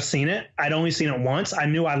since I've seen it. I'd only seen it once. I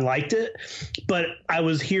knew I liked it, but I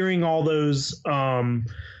was hearing all those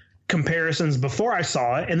comparisons before I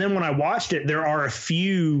saw it. And then when I watched it, there are a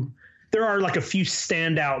few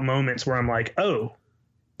standout moments where I'm like, oh,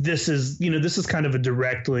 this is kind of a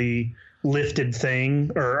directly lifted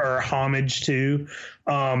thing or a homage to,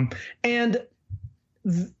 and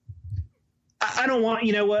I don't want,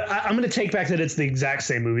 you know what, I'm going to take back that it's the exact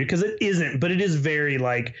same movie, because it isn't, but it is very,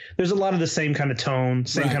 like, there's a lot of the same kind of tone,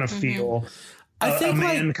 same kind of feel. I think a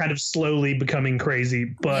man kind of slowly becoming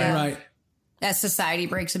crazy, but as society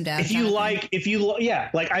breaks him down. If you like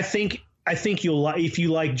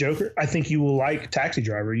Joker, I think you will like Taxi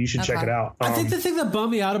Driver. You should check it out. I think the thing that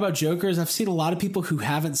bummed me out about Joker is I've seen a lot of people who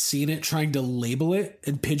haven't seen it trying to label it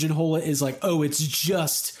and pigeonhole it as like, oh, it's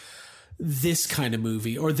just this kind of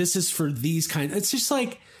movie, or this is for these kind. It's just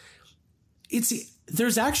like,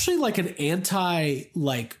 there's actually like an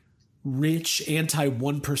rich anti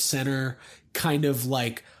 1%er kind of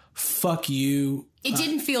like, fuck you. It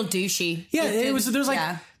didn't feel douchey. Yeah, there's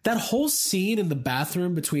like that whole scene in the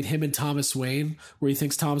bathroom between him and Thomas Wayne, where he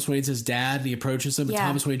thinks Thomas Wayne's his dad and he approaches him and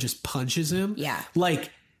Thomas Wayne just punches him. Yeah.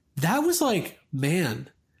 Like, that was like,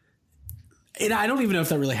 man. And I don't even know if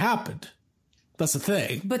that really happened. That's the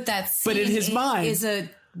thing. But in his mind is a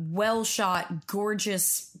well shot,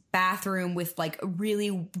 gorgeous bathroom with like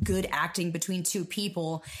really good acting between two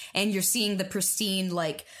people, and you're seeing the pristine,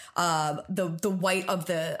 like the white of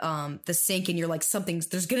the sink, and you're like,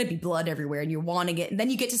 there's gonna be blood everywhere, and you're wanting it, and then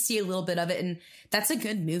you get to see a little bit of it, and that's a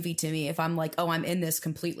good movie to me if I'm like, oh, I'm in this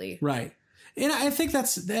completely. Right. And I think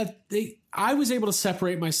I was able to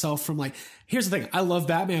separate myself from, like, here's the thing. I love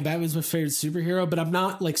Batman. Batman's my favorite superhero, but I'm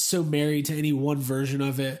not like so married to any one version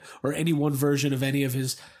of it or any one version of any of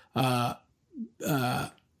his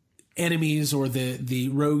enemies or the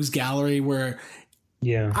rogues gallery, where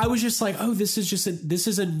I was just like, oh, this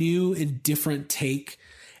is a new and different take.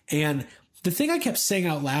 And the thing I kept saying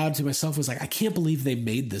out loud to myself was like, I can't believe they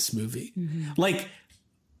made this movie. Mm-hmm. Like,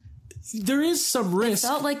 there is some risk. It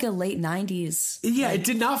felt like a late 90s. Yeah, it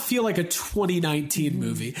did not feel like a 2019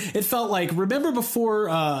 movie. It felt like, remember before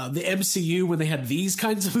the MCU when they had these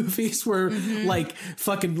kinds of movies where like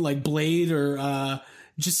fucking like Blade or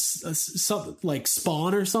just some like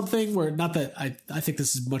Spawn or something, where, not that I think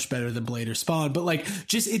this is much better than Blade or Spawn, but like,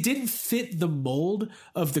 just, it didn't fit the mold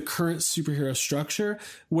of the current superhero structure,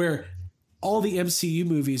 where all the MCU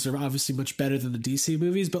movies are obviously much better than the DC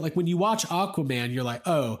movies, but like when you watch Aquaman, you're like,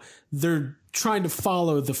 oh, they're trying to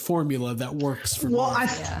follow the formula that works for Marvel.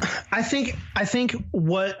 I think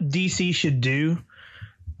what DC should do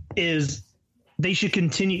is they should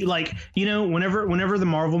continue, like, you know, whenever the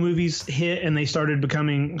Marvel movies hit and they started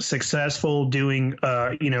becoming successful doing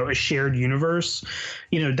you know, a shared universe,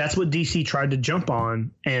 you know, that's what DC tried to jump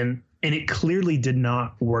on, and it clearly did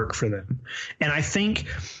not work for them. And I think,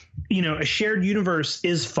 you know, a shared universe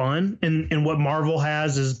is fun, and what Marvel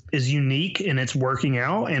has is unique, and it's working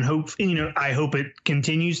out, and I hope it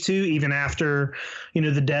continues to, even after, you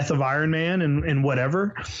know, the death of Iron Man and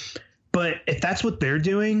whatever. But if that's what they're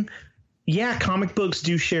doing, yeah, comic books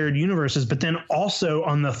do shared universes, but then also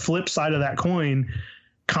on the flip side of that coin,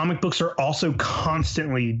 comic books are also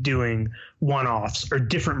constantly doing one-offs or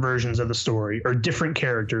different versions of the story or different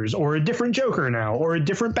characters or a different Joker now or a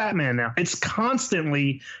different Batman now. It's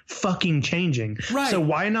constantly fucking changing. Right. So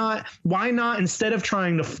why not instead of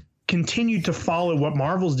trying to continue to follow what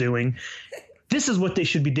Marvel's doing, this is what they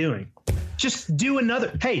should be doing. Just do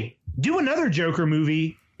another Joker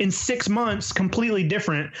movie in 6 months, completely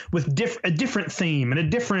different, with a different theme and a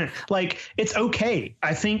different, like, it's okay.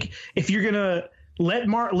 I think if you're gonna let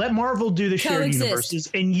Marvel do the shared universes,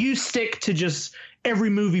 and you stick to just every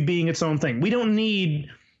movie being its own thing. We don't need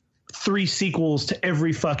 3 sequels to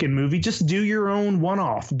every fucking movie. Just do your own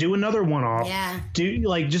one-off. Do another one-off. Yeah.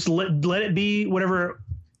 Just let it be whatever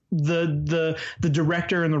the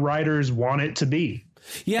director and the writers want it to be.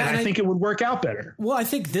 Yeah, and I think it would work out better. Well, I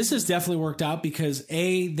think this has definitely worked out because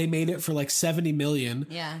they made it for like $70 million.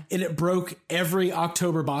 Yeah, and it broke every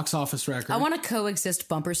October box office record. I want a coexist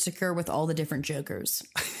bumper sticker with all the different Jokers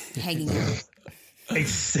hanging out.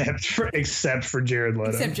 Except for Jared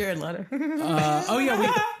Leto. Except Jared Leto. Oh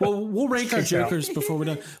yeah, we'll rank our Jokers before we're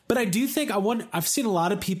done. But I do think I've seen a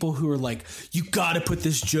lot of people who are like, you got to put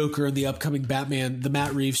this Joker in the upcoming Batman, the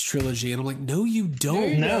Matt Reeves trilogy, and I'm like, no, you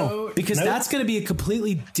don't. No, because that's going to be a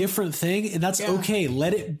completely different thing, and that's okay.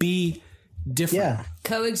 Let it be different. Yeah,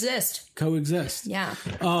 coexist. Yeah.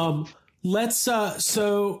 Let's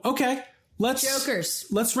Jokers.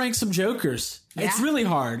 Let's rank some Jokers. Yeah. It's really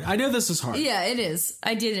hard. I know this is hard. Yeah, it is.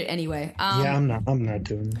 I did it anyway. I'm not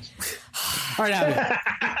doing this. All right,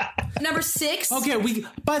 Abby. Number 6. Okay,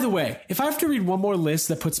 by the way, if I have to read one more list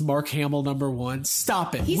that puts Mark Hamill number 1,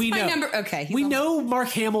 stop it. He's my number. Okay. We know Mark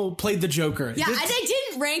Hamill played the Joker. Yeah, I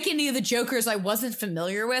didn't rank any of the Jokers I wasn't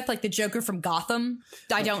familiar with, like the Joker from Gotham.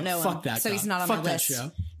 I don't know him. That so guy. He's not on my list.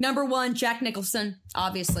 Show. Number 1, Jack Nicholson,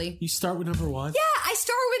 obviously. You start with number 1? Yeah, I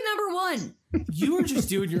start with number 1. You are just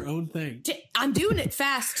doing your own thing. I'm doing it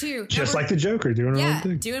fast, too. Just like the Joker, doing her own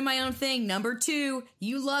thing. Doing my own thing. Number 2,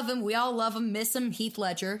 you love him. We all love him. Miss him. Heath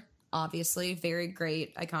Ledger, obviously. Very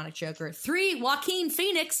great, iconic Joker. 3, Joaquin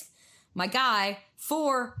Phoenix, my guy.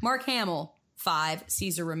 4, Mark Hamill. 5,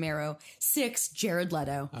 Cesar Romero. 6, Jared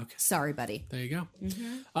Leto. Okay. Sorry, buddy. There you go.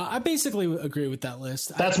 Mm-hmm. I basically agree with that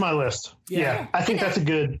list. That's my list. Yeah. I think that's a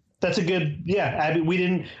good, Abby, we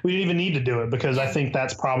didn't even need to do it because I think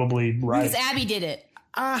that's probably right. Because Abby did it.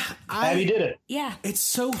 Abby did it. Yeah. It's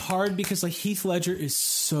so hard because like Heath Ledger is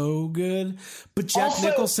so good, but Jack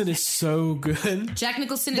Nicholson is so good. Jack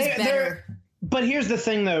Nicholson is better. But here's the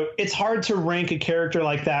thing, though. It's hard to rank a character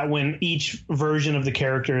like that when each version of the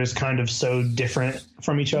character is kind of so different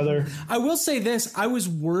from each other. I will say this. I was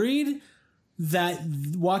worried that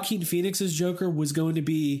Joaquin Phoenix's Joker was going to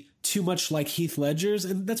be too much like Heath Ledger's,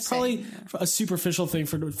 and that's probably a superficial thing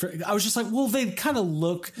for I was just like, well, they kind of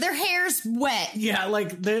look, their hair's wet. Yeah,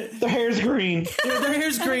 like their hair's green. Their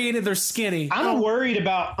hair's green and they're skinny. I'm worried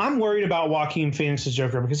about Joaquin Phoenix's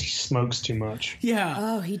Joker because he smokes too much. Yeah.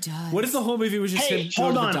 Oh, he does. What if the whole movie was just him?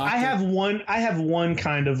 Hold on. I have one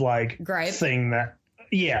kind of like gripe thing that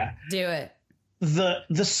do it.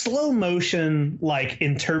 The slow motion like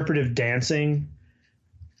interpretive dancing.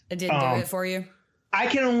 It didn't do it for you. I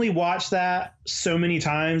can only watch that so many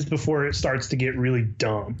times before it starts to get really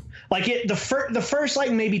dumb. Like the first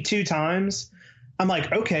like maybe 2 times, I'm like,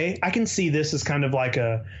 okay, I can see this as kind of like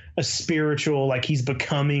a spiritual, like he's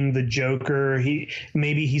becoming the Joker.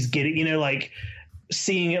 He's getting, like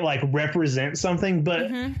seeing it like represent something.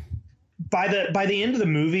 But by the end of the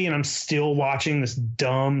movie, and I'm still watching this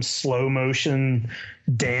dumb slow motion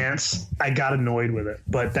dance, I got annoyed with it.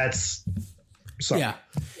 But that's sorry.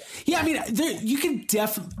 Yeah, I mean, you can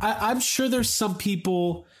definitely. I'm sure there's some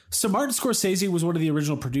people. So Martin Scorsese was one of the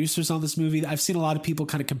original producers on this movie. I've seen a lot of people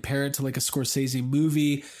kind of compare it to like a Scorsese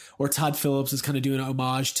movie, or Todd Phillips is kind of doing an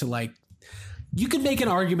homage to like. You could make an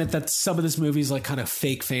argument that some of this movie is like kind of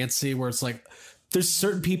fake fancy, where it's like there's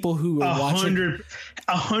certain people who are watching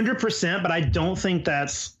 100%, but I don't think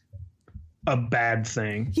that's a bad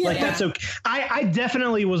thing. That's okay. I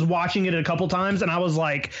definitely was watching it a couple times, and I was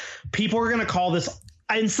like, people are going to call this.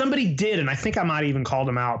 And somebody did, and I think I might even called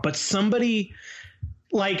him out, but somebody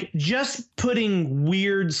like just putting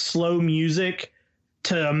weird slow music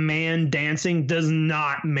to a man dancing does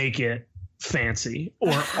not make it fancy or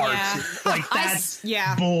artsy. Like that's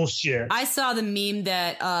bullshit. I saw the meme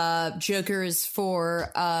that Joker is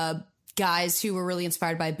for guys who were really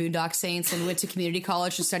inspired by Boondock Saints and went to community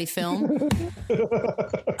college to study film.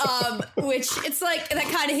 Which it's like that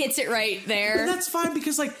kind of hits it right there. And that's fine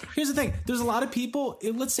because like here's the thing. There's a lot of people,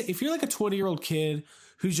 let's say if you're like a 20-year-old kid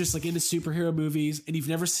who's just like into superhero movies and you've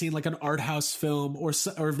never seen like an art house film or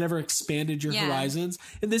have never expanded your horizons,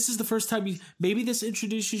 and this is the first time maybe this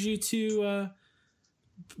introduces you to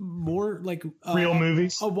more like real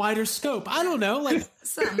movies, a wider scope. I don't know. Like,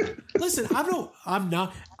 listen,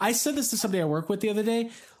 I said this to somebody I work with the other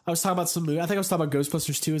day. I was talking about some movie. I think I was talking about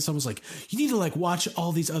Ghostbusters 2, and someone was like, "You need to like watch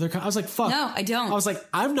all these other." I was like, "Fuck, no, I don't." I was like,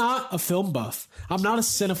 "I'm not a film buff. I'm not a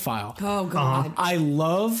cinephile. Oh God, I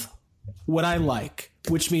love what I like."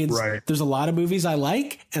 Which means there's a lot of movies I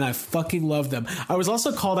like and I fucking love them. I was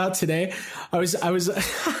also called out today. I was I was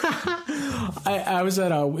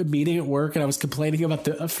at a meeting at work and I was complaining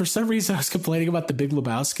about for some reason I was complaining about The Big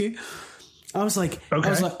Lebowski. I was like,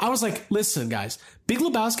 listen, guys, Big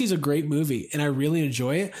Lebowski is a great movie and I really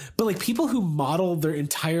enjoy it. But like people who model their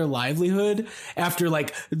entire livelihood after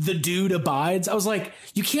like the dude abides, I was like,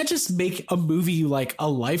 you can't just make a movie like a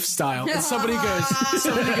lifestyle. And somebody goes,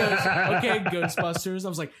 okay, Ghostbusters. I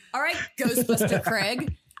was like, all right, Ghostbuster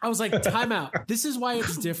Craig. I was like, time out. This is why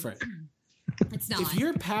it's different. It's not. If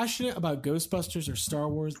you're passionate about Ghostbusters or Star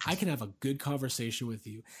Wars, I can have a good conversation with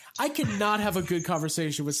you. I cannot have a good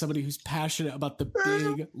conversation with somebody who's passionate about the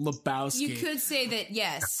Big Lebowski. You could say that,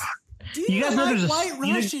 yes. You guys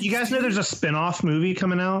know there's a spin-off movie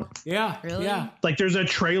coming out? Yeah. Really? Yeah. Like there's a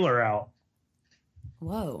trailer out.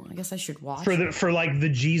 Whoa, I guess I should watch for like the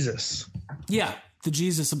Jesus. Yeah, the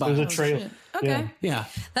Jesus about. There's a trailer. Okay. Yeah.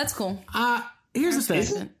 That's cool. Here's the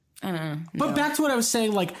thing. But back to what I was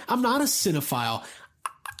saying, like, I'm not a cinephile.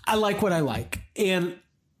 I like what I like. And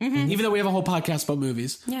even though we have a whole podcast about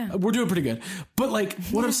movies, we're doing pretty good. But like,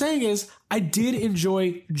 what I'm saying is I did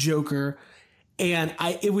enjoy Joker and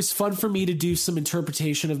it was fun for me to do some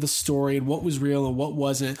interpretation of the story and what was real and what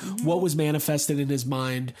wasn't, what was manifested in his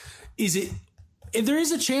mind. There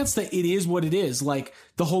is a chance that it is what it is. Like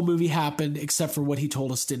the whole movie happened except for what he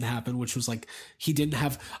told us didn't happen, which was like he didn't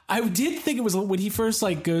have. I did think it was when he first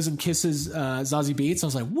like goes and kisses Zazie Beetz. I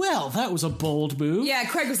was like, well, that was a bold move. Yeah,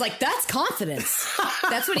 Craig was like, that's confidence.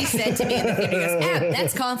 That's what he said to me in the theater. He goes,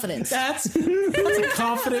 that's confidence. That's a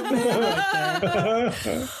confident man right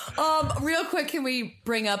there. Real quick, can we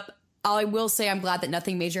bring up? I will say I'm glad that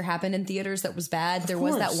nothing major happened in theaters that was bad. There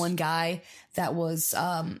was that one guy that was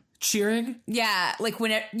cheering. Yeah, like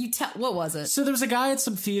when what was it? So there was a guy at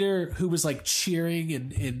some theater who was like cheering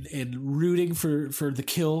and rooting for the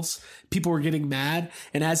kills. People were getting mad,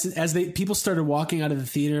 and as people started walking out of the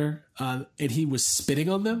theater, and he was spitting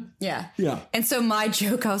on them. Yeah. And so my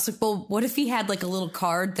joke, I was like, well, what if he had like a little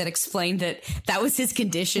card that explained that was his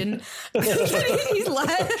condition? He's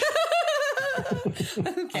like.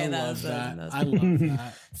 Okay, I love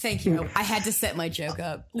that. Thank you. I had to set my joke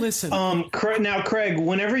up. Listen, now, Craig,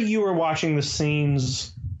 whenever you were watching the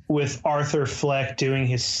scenes with Arthur Fleck doing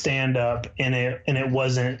his stand-up and it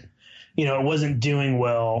wasn't, it wasn't doing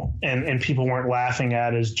well, and people weren't laughing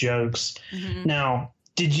at his jokes. Now,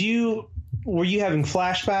 did you were you having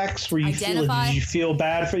flashbacks? Were you did you feel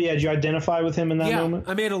bad for? Yeah, did you identify with him in that moment?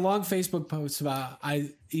 I made a long Facebook post about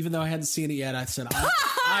even though I hadn't seen it yet, I said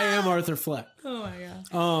I am Arthur Fleck. Oh my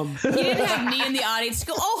god! You didn't have me in the audience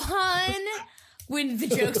go, "Oh, hun," when the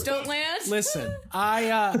jokes don't land. Listen,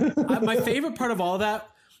 my favorite part of all that.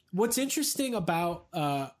 What's interesting about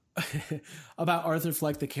Arthur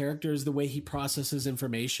Fleck, the character, is the way he processes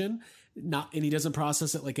information. And he doesn't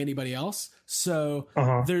process it like anybody else. So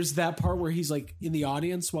there's that part where he's like in the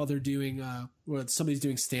audience while they're doing where somebody's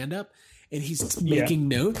doing stand up and he's making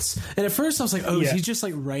notes. And at first I was like, is he just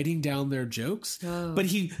like writing down their jokes?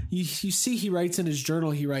 But you see he writes in his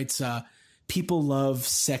journal, he writes people love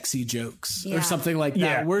sexy jokes or something like that.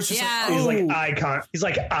 Yeah. Where it's just he's like icon. He's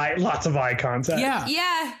like lots of eye contact.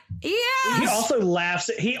 Yeah. He also laughs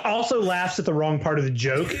at the wrong part of the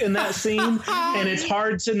joke in that scene, and it's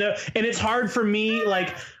hard to know. And it's hard for me.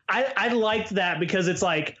 Like I liked that because it's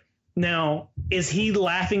like, now is he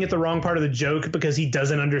laughing at the wrong part of the joke because he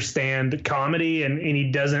doesn't understand comedy and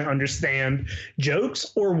he doesn't understand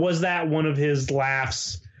jokes, or was that one of his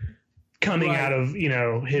laughs coming out of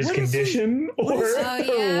his condition, or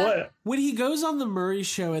what? When he goes on the Murray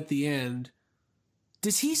Show at the end,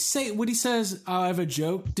 does he say when he says I have a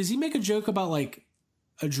joke? Does he make a joke about like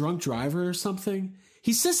a drunk driver or something?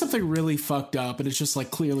 he says something really fucked up, and it's just like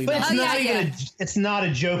clearly. But not. it's not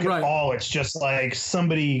a joke at all. It's just like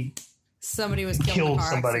somebody was killed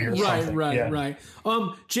somebody or something. Right.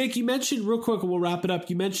 Jake, you mentioned real quick, and we'll wrap it up.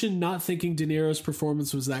 You mentioned not thinking De Niro's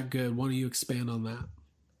performance was that good. Why don't you expand on that?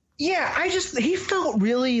 Yeah, he felt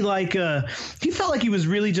really like he was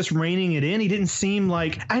really just reining it in. He didn't seem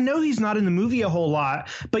like, I know he's not in the movie a whole lot,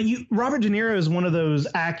 but Robert De Niro is one of those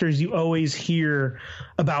actors you always hear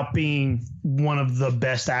about being one of the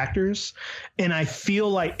best actors. And I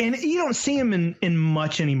feel like, and you don't see him in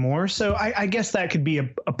much anymore. So I guess that could be a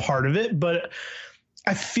part of it. But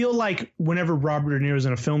I feel like whenever Robert De Niro is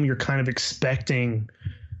in a film, you're kind of expecting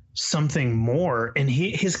something more. And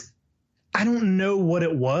I don't know what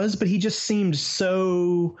it was, but he just seemed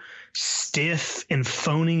so stiff and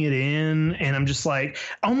phoning it in. And I'm just like,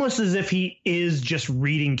 almost as if he is just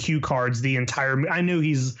reading cue cards the entire. I know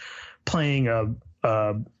he's playing a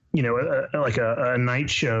night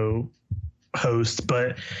show host,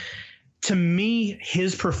 but to me,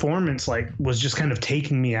 his performance was just kind of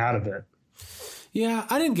taking me out of it. Yeah,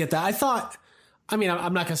 I didn't get that. I thought, I'm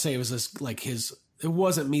not gonna say it was it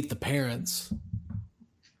wasn't Meet the Parents.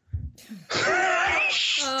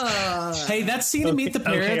 Hey, that scene in Meet the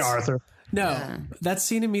Parents. Okay, Arthur. No, that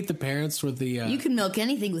scene in Meet the Parents where the you can milk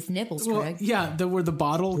anything with nipples, Craig. Yeah, where the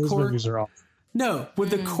bottle Those cork. movies are off. No, where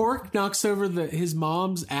the cork knocks over his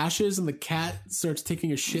mom's ashes and the cat starts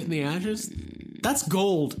taking a shit in the ashes. That's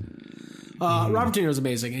gold. Robert De Niro's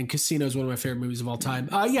amazing, and Casino is one of my favorite movies of all time.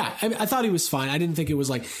 Yeah, I thought he was fine. I didn't think it was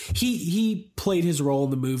like he played his role in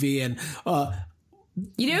the movie, and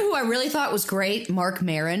you know who I really thought was great? Mark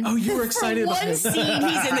Maron. Oh, you were excited about one scene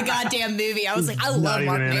he's in the goddamn movie. I was like, I love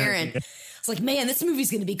Mark Maron. I was like, man, this movie's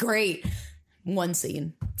going to be great. One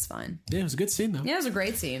scene. It's fine. Yeah, it was a good scene, though. Yeah, it was a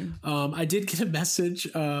great scene. I did get a message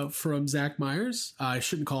from Zach Myers. I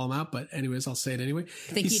shouldn't call him out, but anyways, I'll say it anyway.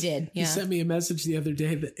 I think he did, yeah. He sent me a message the other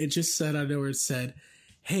day that it just said, I know where it said,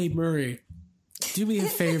 hey, Murray, do me a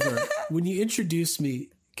favor. When you introduce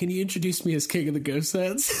me, can you introduce me as King of the Ghost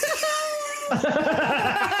Heads?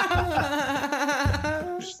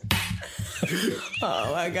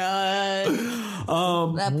 Oh my god,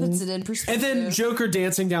 that puts it in perspective. And then Joker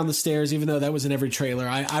dancing down the stairs, even though that was in every trailer.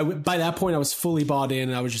 I by that point I was fully bought in,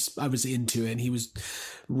 and I was into it. And he was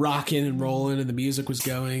rocking and rolling, and the music was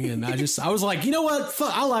going, and I was like, you know what?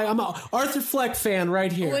 I'm an Arthur Fleck fan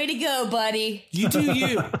right here. Way to go, buddy! You do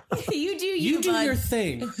you. You do your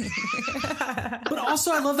thing. But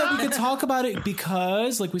also, I love that we can talk about it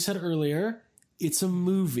because, like we said earlier, it's a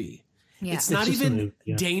movie. Yeah. It's not even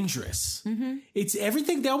dangerous. Mm-hmm. It's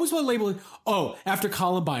everything. They always want to label it, after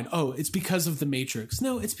Columbine, it's because of The Matrix.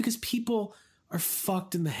 No, it's because people are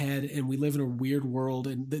fucked in the head and we live in a weird world.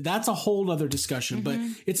 And that's a whole other discussion. Mm-hmm.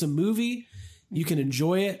 But it's a movie. You can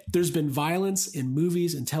enjoy it. There's been violence in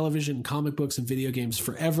movies and television and comic books and video games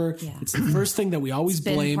forever. Yeah. It's the first thing that we always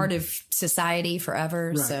blame. It's been part of society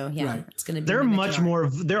forever. Right, so, it's going to be. There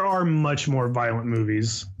are much more violent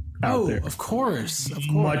movies out there. Of course.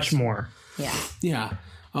 Much more. Yeah.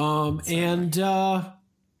 And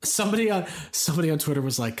somebody on Twitter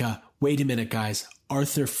was like, wait a minute, guys.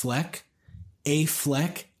 Arthur Fleck,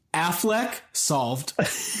 Affleck, solved.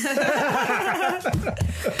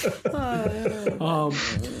 Well,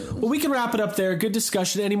 we can wrap it up there. Good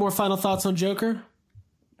discussion. Any more final thoughts on Joker?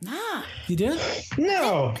 Nah. You did?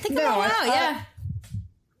 No. I think I'm all out, yeah.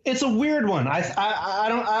 It's a weird one.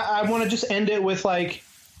 I want to just end it with like,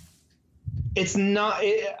 it's not.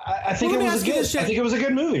 I think it was good. I think it was a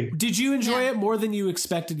good movie. Did you enjoy it more than you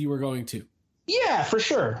expected you were going to? Yeah, for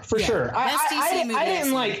sure. I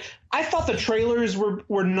didn't like. I thought the trailers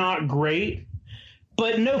were not great,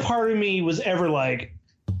 but no part of me was ever like,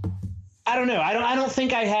 I don't know. I don't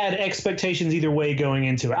think I had expectations either way going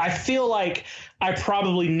into it. I feel like I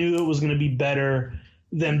probably knew it was going to be better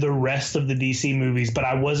than the rest of the DC movies, but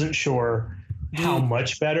I wasn't sure how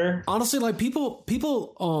much better. Honestly, like people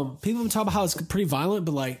talk about how it's pretty violent,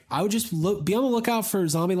 but like I would just be on the lookout for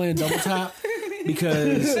Zombieland Double Tap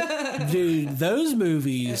because dude, those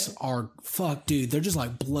movies are dude. They're just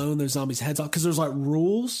like blowing those zombies' heads off because there's like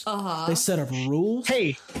rules. They set up rules.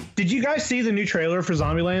 Hey, did you guys see the new trailer for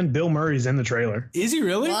Zombieland? Bill Murray's in the trailer. Is he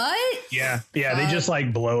really? What? Yeah. They just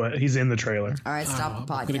like blow it. He's in the trailer. All right, stop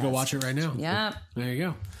the podcast. I'm gonna go watch it right now. Yeah. There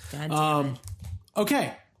you go.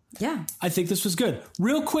 Okay. Yeah. I think this was good.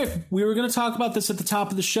 Real quick, we were going to talk about this at the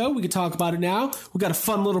top of the show. We could talk about it now. We got a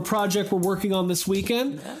fun little project we're working on this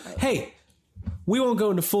weekend. Hey, we won't go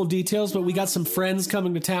into full details, but we got some friends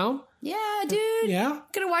coming to town. Yeah, dude. Yeah.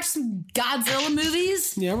 Gonna watch some Godzilla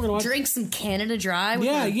movies. Yeah, we're gonna watch. Drink some Canada Dry with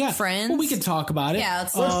my friends. Well, we can talk about it. Yeah,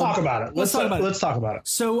 Let's talk about it. Let's talk about it.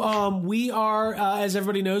 So we are, as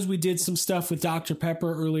everybody knows, we did some stuff with Dr.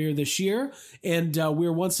 Pepper earlier this year, and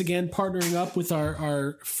we're once again partnering up with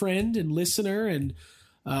our friend and listener and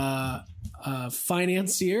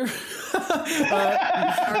financier,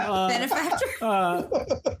 benefactor,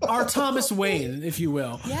 our Thomas Wayne, if you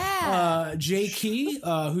will. Yeah. Jay Key,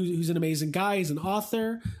 who's an amazing guy. He's an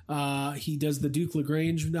author. He does the Duke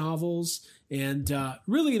LaGrange novels, and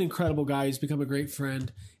really an incredible guy. He's become a great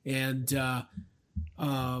friend, and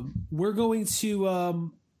we're going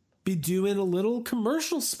to be doing a little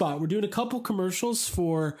commercial spot. We're doing a couple commercials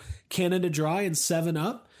for Canada Dry and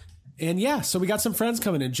 7-Up. And yeah, so we got some friends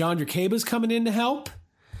coming in. John Yerkaba's coming in to help.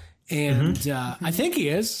 And I think he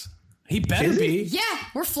is. He better be. Yeah,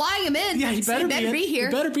 we're flying him in. Yeah, he better be here.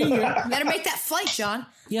 He better be here. Better make that flight, John.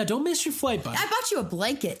 Yeah, don't miss your flight, bud. I bought you a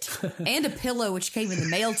blanket and a pillow, which came in the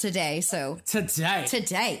mail today. So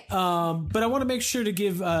today. But I want to make sure to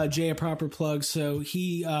give Jay a proper plug. So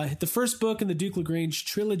he the first book in the Duke LaGrange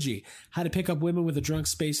trilogy, How to Pick Up Women with a Drunk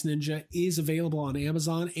Space Ninja, is available on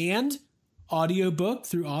Amazon and audiobook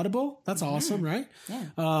through Audible. That's awesome, right?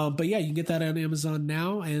 Yeah. But yeah, you can get that on Amazon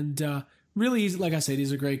now. And really, like I said,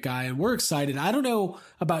 he's a great guy, and we're excited. I don't know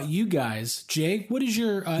about you guys. Jay, what is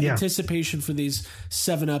your anticipation for these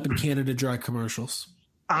 7-Up and Canada Dry commercials?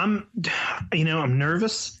 I'm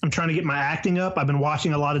nervous. I'm trying to get my acting up. I've been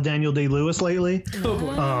watching a lot of Daniel Day-Lewis lately. Oh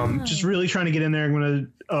boy. Just really trying to get in there.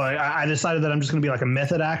 I decided that I'm just going to be like a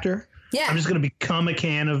method actor. Yeah. I'm just going to become a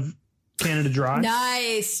can of Canada Dry.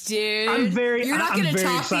 Nice, dude. You're not going to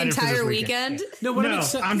talk the entire weekend.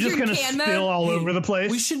 I'm just going to spill all over the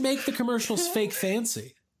place. We should make the commercials fake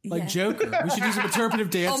fancy, like Joker. We should do some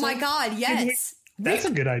interpretive dancing. Oh my God, yes. That's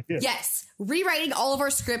a good idea. Yes. Rewriting all of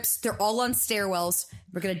our scripts. They're all on stairwells.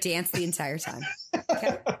 We're going to dance the entire time.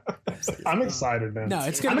 Okay? I'm excited, man. No,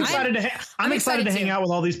 it's good. I'm excited to hang out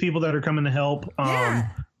with all these people that are coming to help. Yeah.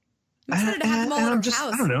 I'm excited to have them all at our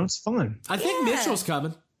house. I don't know. It's fun. I think Mitchell's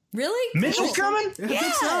coming. Really? Mitchell's coming? I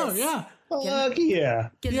think so, yeah. Fuck yeah.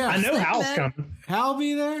 I know Hal's coming. Hal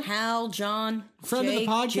be there. Hal, John, friend of the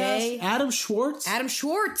podcast, Jay. Adam Schwartz.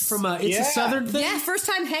 From It's a Southern Thing. Yeah, first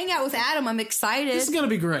time hangout with Adam. I'm excited. This is going to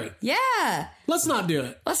be great. Yeah. Let's not do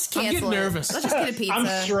it. Let's cancel I'm getting nervous. Let's just get a pizza.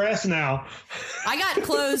 I'm stressed now. I got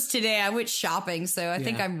clothes today. I went shopping, so I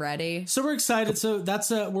think I'm ready. So we're excited. So that's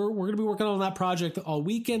we're going to be working on that project all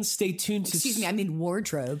weekend. Stay tuned to. Excuse me, I mean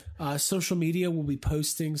wardrobe. Social media will be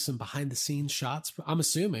posting some behind the scenes shots. I'm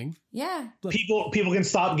assuming. Yeah. People can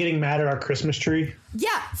stop getting mad at our Christmas tree.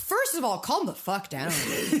 Yeah. First of all, calm the fuck down.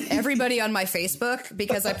 Everybody on my Facebook,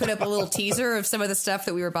 because I put up a little teaser of some of the stuff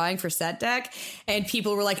that we were buying for Set Deck, and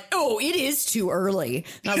people were like, "Oh, it is too early."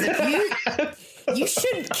 And I was like, you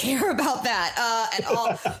shouldn't care about that at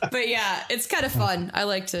all. But yeah, it's kind of fun. I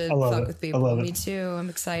like to fuck with people. Me too. I'm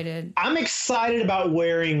excited. I'm excited about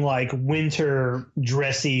wearing like winter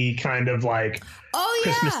dressy kind of like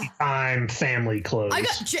Christmas time family clothes. I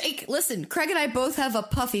got Jake. Listen, Craig and I both have a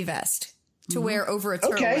puffy vest to wear over a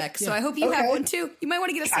turtleneck. So I hope you have one too. You might want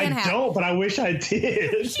to get a Santa hat. I don't, but I wish I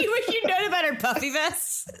did. You wish you'd known about our puffy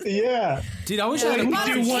vests. Yeah. Dude, I wish I had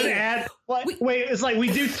we do one ad. Wait, it's like we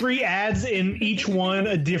do 3 ads in each one.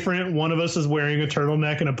 A different one of us is wearing a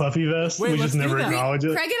turtleneck and a puffy vest. We just never acknowledge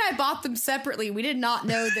it. Craig and I bought them separately. We did not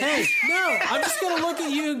know that. Hey, no, I'm just going to look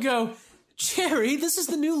at you and go, Jerry, this is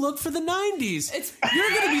the new look for the 90s. You're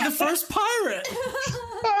going to be the first pirate.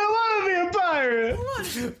 I want to be a pirate.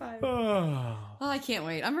 Oh, I can't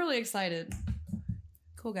wait. I'm really excited.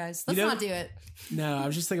 Cool, guys. Let's not do it. No, I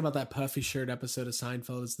was just thinking about that puffy shirt episode of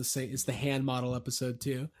Seinfeld. It's the hand model episode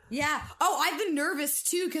too. Yeah. Oh, I've been nervous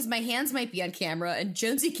too because my hands might be on camera and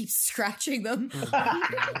Jonesy keeps scratching them.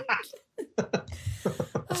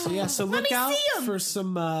 So look out for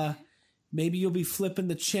some. Maybe you'll be flipping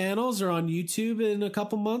the channels or on YouTube in a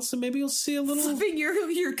couple months, and maybe you'll see a little flipping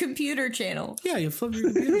your computer channel. Yeah, you flip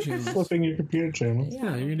your computer channel. Flipping your computer channel.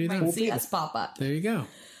 Yeah, you're gonna do that. Might see us pop up. There you go.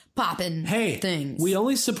 Popping things. We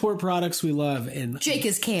only support products we love, and Jake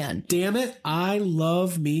is can. Damn it, I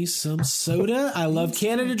love me some soda. I love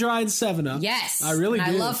Canada Dry and 7-Up. Yes, I really do.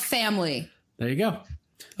 I love family. There you go.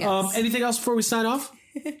 Yes. Anything else before we sign off?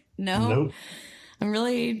 No. Nope. I'm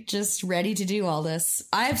really just ready to do all this.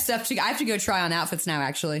 I have to go try on outfits now,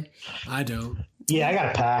 actually. I don't. Yeah, I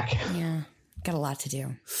got to pack. Yeah, got a lot to do.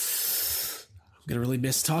 I'm going to really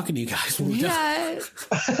miss talking to you guys. Yeah.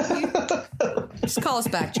 Just call us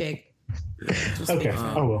back, Jake. Okay,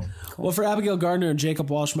 I will. Well, for Abigail Gardner and Jacob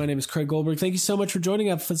Walsh, my name is Craig Goldberg. Thank you so much for joining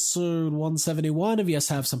episode 171 of Yes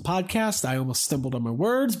Have Some Podcast. I almost stumbled on my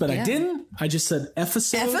words, but I didn't. I just said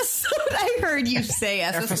episode. Episode? I heard you say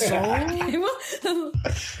episode.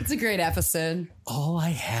 It's a great episode. All I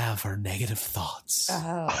have are negative thoughts.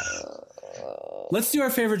 Let's do our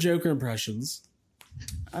favorite Joker impressions.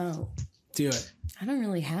 Oh. Do it. I don't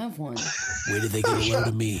really have one. Where did they get a load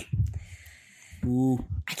of me? Ooh.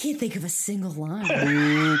 I can't think of a single line.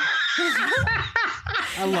 I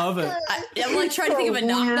love it. I'm like trying to think of a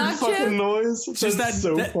knock-knock joke. Noise. Just That's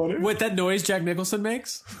so funny. What that noise Jack Nicholson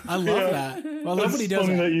makes? I love that. I love what he does.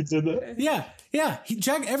 Funny that you did that. Yeah.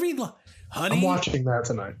 Jack, honey. I'm watching that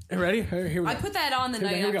tonight. Ready? Here we go. I put that on the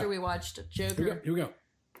night we go. after we watched Joker. Here we go.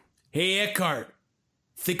 Hey, Eckhart.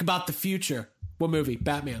 Think about the future. What movie?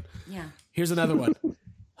 Batman. Yeah. Here's another one.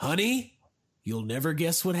 Honey, you'll never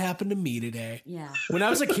guess what happened to me today. Yeah. When I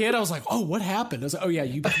was a kid, I was like, oh, what happened? I was like, oh, yeah,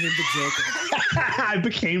 you became the Joker. I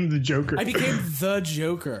became the Joker. I became the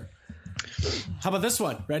Joker. How about this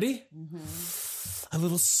one? Ready? Mm-hmm. A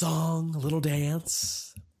little song, a little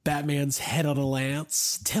dance. Batman's head on a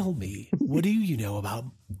lance. Tell me, what do you know about...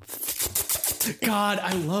 God,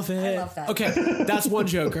 I love it. I love that. Okay, that's one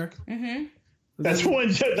Joker. Mm-hmm. That's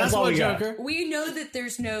one. That's all one we got. Joker. We know that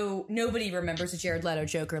there's nobody remembers a Jared Leto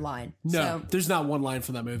Joker line. No, so. there's not one line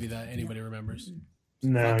from that movie that anybody remembers.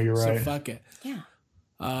 No, you're right. So fuck it. Yeah.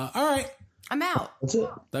 All right. I'm out. That's it.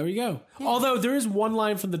 There we go. Yeah. Although there is one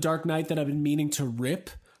line from The Dark Knight that I've been meaning to rip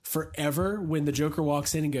forever when the Joker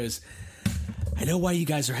walks in and goes, I know why you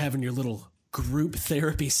guys are having your little group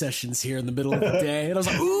therapy sessions here in the middle of the day. And I was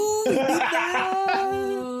like, ooh,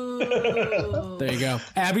 there you go.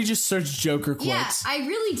 Abby just searched Joker quotes. Yeah, I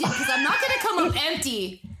really did, because I'm not going to come up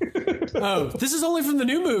empty. Oh, this is only from the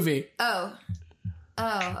new movie. Oh,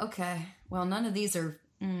 okay. Well, none of these are...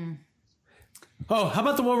 Oh, how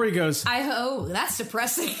about the one where he goes... that's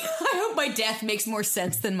depressing. I hope my death makes more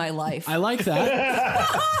sense than my life. I like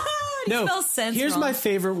that. No, sense here's wrong. my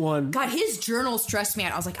favorite one. God, his journal stressed me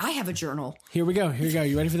out. I was like, I have a journal. Here we go.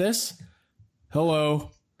 You ready for this?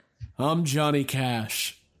 Hello, I'm Johnny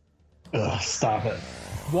Cash. Ugh, stop it.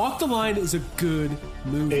 Walk the Line is a good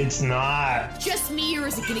movie. It's not. Just me, or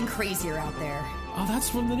is it getting crazier out there? Oh, that's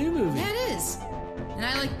from the new movie. Yeah, it is. And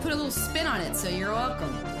I put a little spin on it, so you're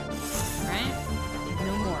welcome. Right?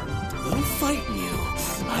 No more. I'm fighting you.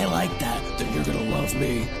 I like that you're gonna love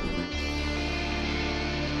me.